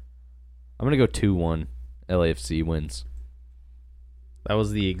one. I'm going to go 2-1. LAFC wins. That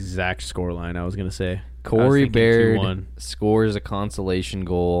was the exact score line I was going to say. Corey Baird scores a consolation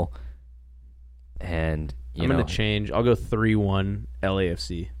goal. And, I'm going to change. I'll go 3-1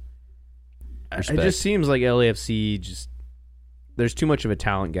 LAFC. Respect. It just seems like LAFC there's too much of a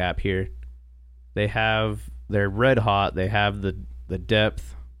talent gap here. They're red hot. They have the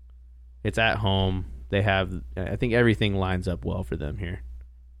depth. It's at home. I think everything lines up well for them here.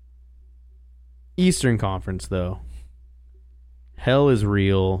 Eastern Conference, though. Hell is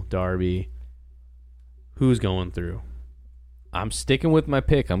real, Derby. Who's going through? I'm sticking with my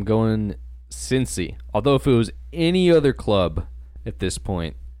pick. I'm going Cincy. Although if it was any other club at this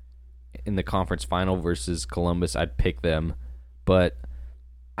point in the conference final versus Columbus, I'd pick them. But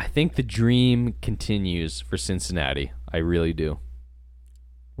I think the dream continues for Cincinnati. I really do.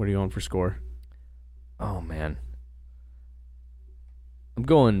 What are you going for score? Oh, man. I'm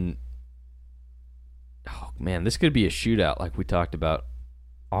going... Oh, man, this could be a shootout like we talked about.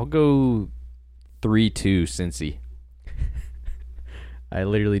 I'll go 3-2 Cincy. I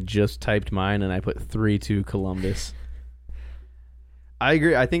literally just typed mine and I put 3-2 Columbus. I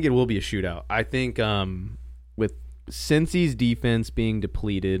agree. I think it will be a shootout. I think with Cincy's defense being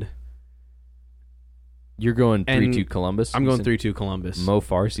depleted... You're going 3-2 Columbus? I'm going 3-2 Columbus. Mo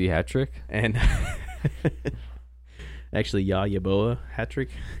Farsi hat trick? And actually, Yaboa hat trick.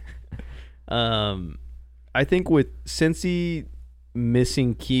 I think with Cincy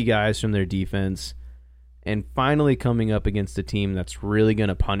missing key guys from their defense and finally coming up against a team that's really going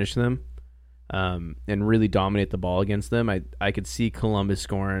to punish them and really dominate the ball against them, I could see Columbus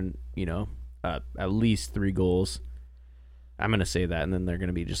scoring, at least 3 goals. I'm going to say that, and then they're going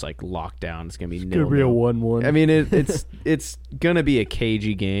to be just locked down. It's going to be nil. It's going to be a 1-1. I mean, it's going to be a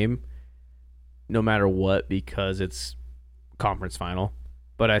cagey game no matter what because it's conference final.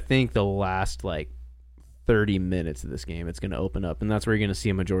 But I think the last 30 minutes of this game, it's going to open up, and that's where you're going to see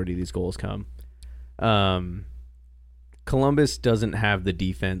a majority of these goals come. Columbus doesn't have the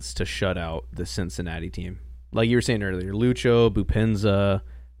defense to shut out the Cincinnati team. Like you were saying earlier, Lucho, Bupenza,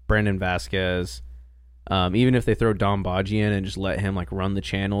 Brandon Vasquez. Even if they throw Dom Baji in and just let him run the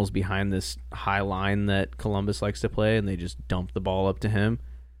channels behind this high line that Columbus likes to play, and they just dump the ball up to him,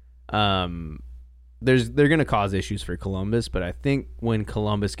 they're going to cause issues for Columbus. But I think when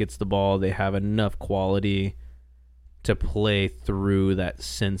Columbus gets the ball, they have enough quality to play through that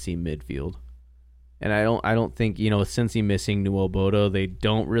Cincy midfield. And I don't think with Cincy missing Nwobodo, they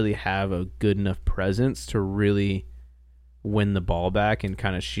don't really have a good enough presence to really win the ball back and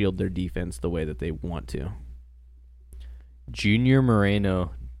kind of shield their defense the way that they want to. Junior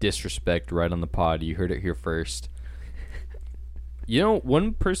Moreno disrespect right on the pod. You heard it here first.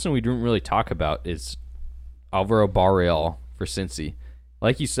 One person we didn't really talk about is Alvaro Barreal for Cincy.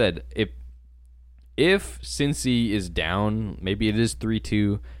 Like you said, if Cincy is down, maybe it is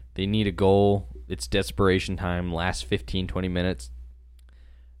 3-2, they need a goal, it's desperation time, last 15, 20 minutes.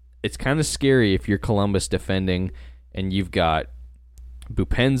 it's kind of scary if you're Columbus defending and you've got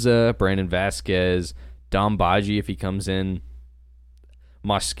Bupenza, Brandon Vasquez, Dom Baji if he comes in,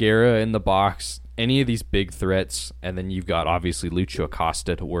 Mosquera in the box, any of these big threats, and then you've got obviously Lucho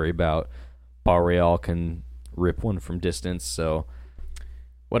Acosta to worry about. Barreal can rip one from distance. So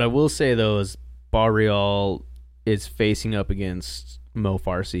what I will say though is Barreal is facing up against Mo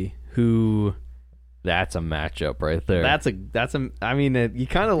Farsi, who that's a matchup right there. I mean, you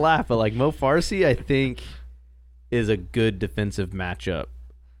kind of laugh, but like Mo Farsi, I think is a good defensive matchup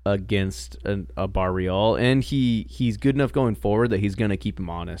against a Barreal, and he's good enough going forward that he's going to keep him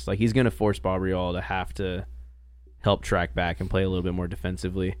honest. Like he's going to force Barreal to have to help track back and play a little bit more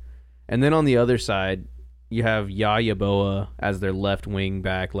defensively. And then on the other side, you have Yaya Boa as their left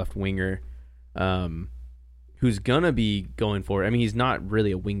winger, who's going to be going forward. I mean, he's not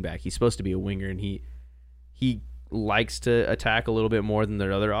really a wing back. He's supposed to be a winger, and he likes to attack a little bit more than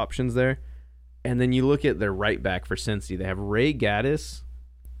their other options there. And then you look at their right back for Cincy. They have Ray Gaddis.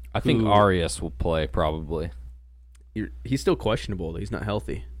 I think Arias will play probably. He's still questionable. He's not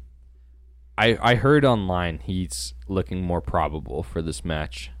healthy. I heard online he's looking more probable for this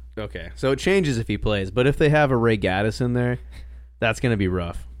match. Okay, so it changes if he plays, but if they have a Ray Gaddis in there, that's going to be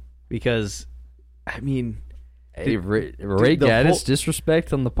rough. Because, I mean... Hey, Ray Gaddis,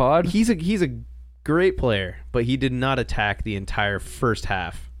 disrespect on the pod? He's a great player, but he did not attack the entire first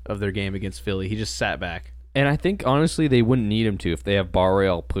half of their game against Philly. He just sat back. And I think, honestly, they wouldn't need him to if they have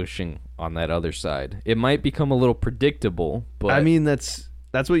Barreal pushing on that other side. It might become a little predictable, but... I mean, that's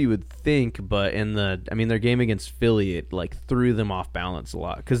what you would think, but their game against Philly, it like threw them off balance a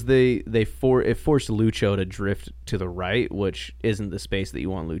lot because it forced Lucho to drift to the right, which isn't the space that you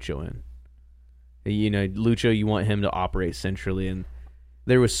want Lucho in. You know, Lucho, you want him to operate centrally, and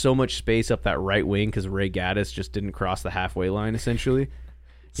there was so much space up that right wing because Ray Gaddis just didn't cross the halfway line, essentially.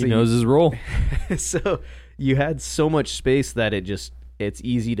 So he knows his role. So you had so much space that it's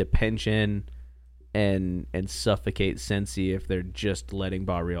easy to pinch in and suffocate Cincy if they're just letting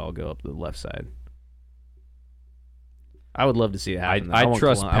Barreal go up the left side. I would love to see it happen. I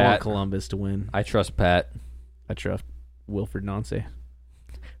trust Pat. I want Columbus to win. I trust Pat. I trust Wilfred Nance.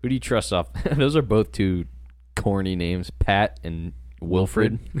 Who do you trust off? Those are both two corny names, Pat and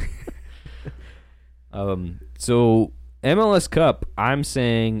Wilfred. So MLS Cup, I'm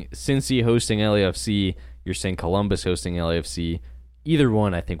saying Cincy hosting LAFC. You're saying Columbus hosting LAFC. Either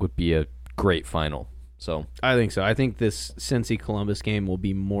one, I think, would be a great final. So I think so. I think this Cincy Columbus game will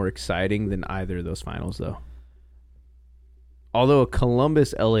be more exciting than either of those finals, though. Although a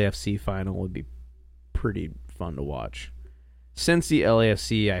Columbus LAFC final would be pretty fun to watch. Cincy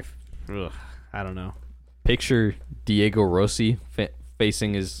LAFC, I don't know. Picture Diego Rossi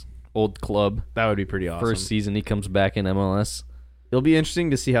facing his old club. That would be pretty awesome. First season he comes back in MLS. It'll be interesting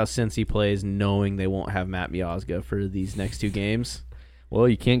to see how Cincy plays, knowing they won't have Matt Miazga for these next two games. Well,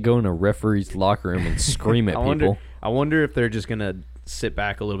 you can't go in a referee's locker room and scream at people. I wonder if they're just going to sit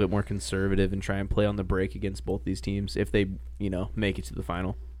back a little bit more conservative and try and play on the break against both these teams if they, make it to the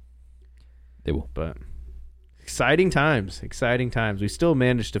final. They will. But exciting times. We still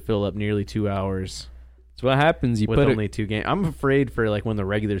managed to fill up nearly 2 hours. That's what happens. You with put only 2 games. I'm afraid for when the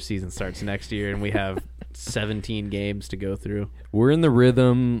regular season starts next year and we have 17 games to go through. We're in the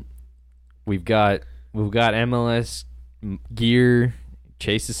rhythm. We've got MLS gear.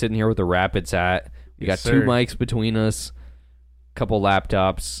 Chase is sitting here with a Rapids hat. We got 2 mics between us, a couple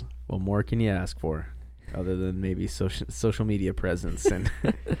laptops. What more can you ask for, other than maybe social media presence and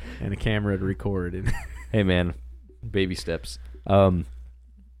and a camera to record? And hey, man, baby steps.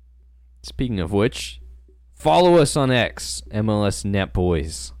 Speaking of which, follow us on X, MLS Net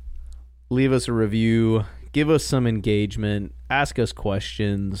Boys. Leave us a review. Give us some engagement. Ask us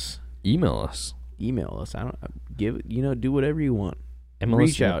questions. Email us. Do whatever you want. MLS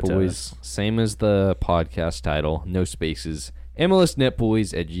Reach Net out Boys, to us. Same as the podcast title, no spaces.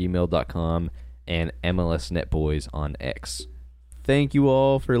 MLSNetBoys@gmail.com and MLS Net Boys on X. Thank you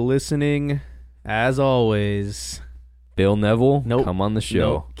all for listening. As always, Bill Neville, come on the show.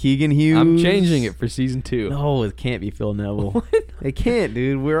 Nope. Keegan Hughes. I'm changing it for season 2. No, it can't be Phil Neville. It can't,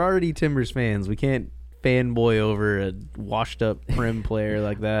 dude. We're already Timbers fans. We can't fanboy over a washed-up prim player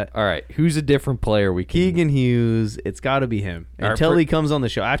like that. All right, who's a different player? Keegan Hughes. It's got to be him. Until he comes on the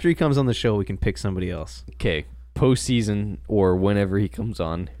show. After he comes on the show, we can pick somebody else. Okay, postseason or whenever he comes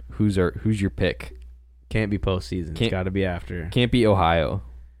on, who's your pick? Can't be postseason. It's got to be after. Can't be Ohio.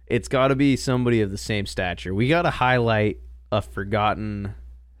 It's got to be somebody of the same stature. We got to highlight a forgotten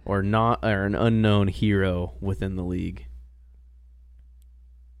or an unknown hero within the league.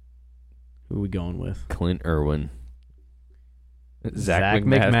 Who are we going with? Clint Irwin. Zach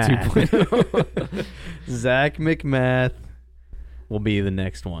McMath 2.0. Zach McMath will be the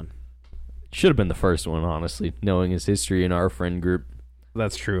next one. Should have been the first one, honestly, knowing his history in our friend group.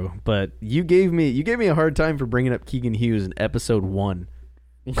 That's true, but you gave me a hard time for bringing up Keegan Hughes in episode 1.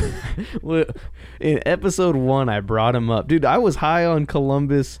 In episode 1, I brought him up. Dude, I was high on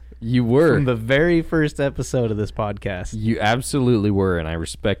Columbus. You were. From the very first episode of this podcast. You absolutely were, and I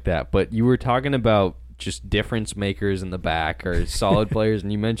respect that. But you were talking about just difference makers in the back or solid players,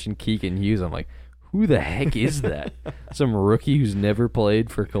 and you mentioned Keegan Hughes. I'm like, who the heck is that? Some rookie who's never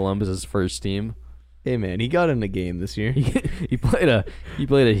played for Columbus's first team? Hey man, he got in the game this year. He played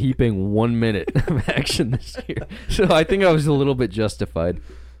a heaping 1 minute of action this year, so I think I was a little bit justified.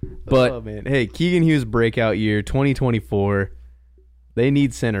 But oh man, hey, Keegan Hughes breakout year 2024. They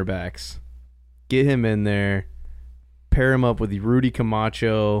need center backs. Get him in there. Pair him up with Rudy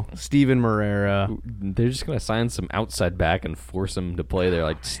Camacho, Steven Moreira. They're just gonna sign some outside back and force him to play there,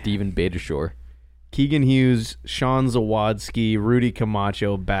 like Steven Beitashour. Keegan Hughes, Sean Zawadski, Rudy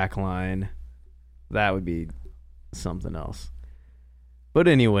Camacho backline. That would be something else. But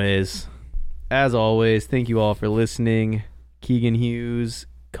anyways, as always, thank you all for listening. Keegan Hughes,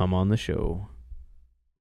 come on the show.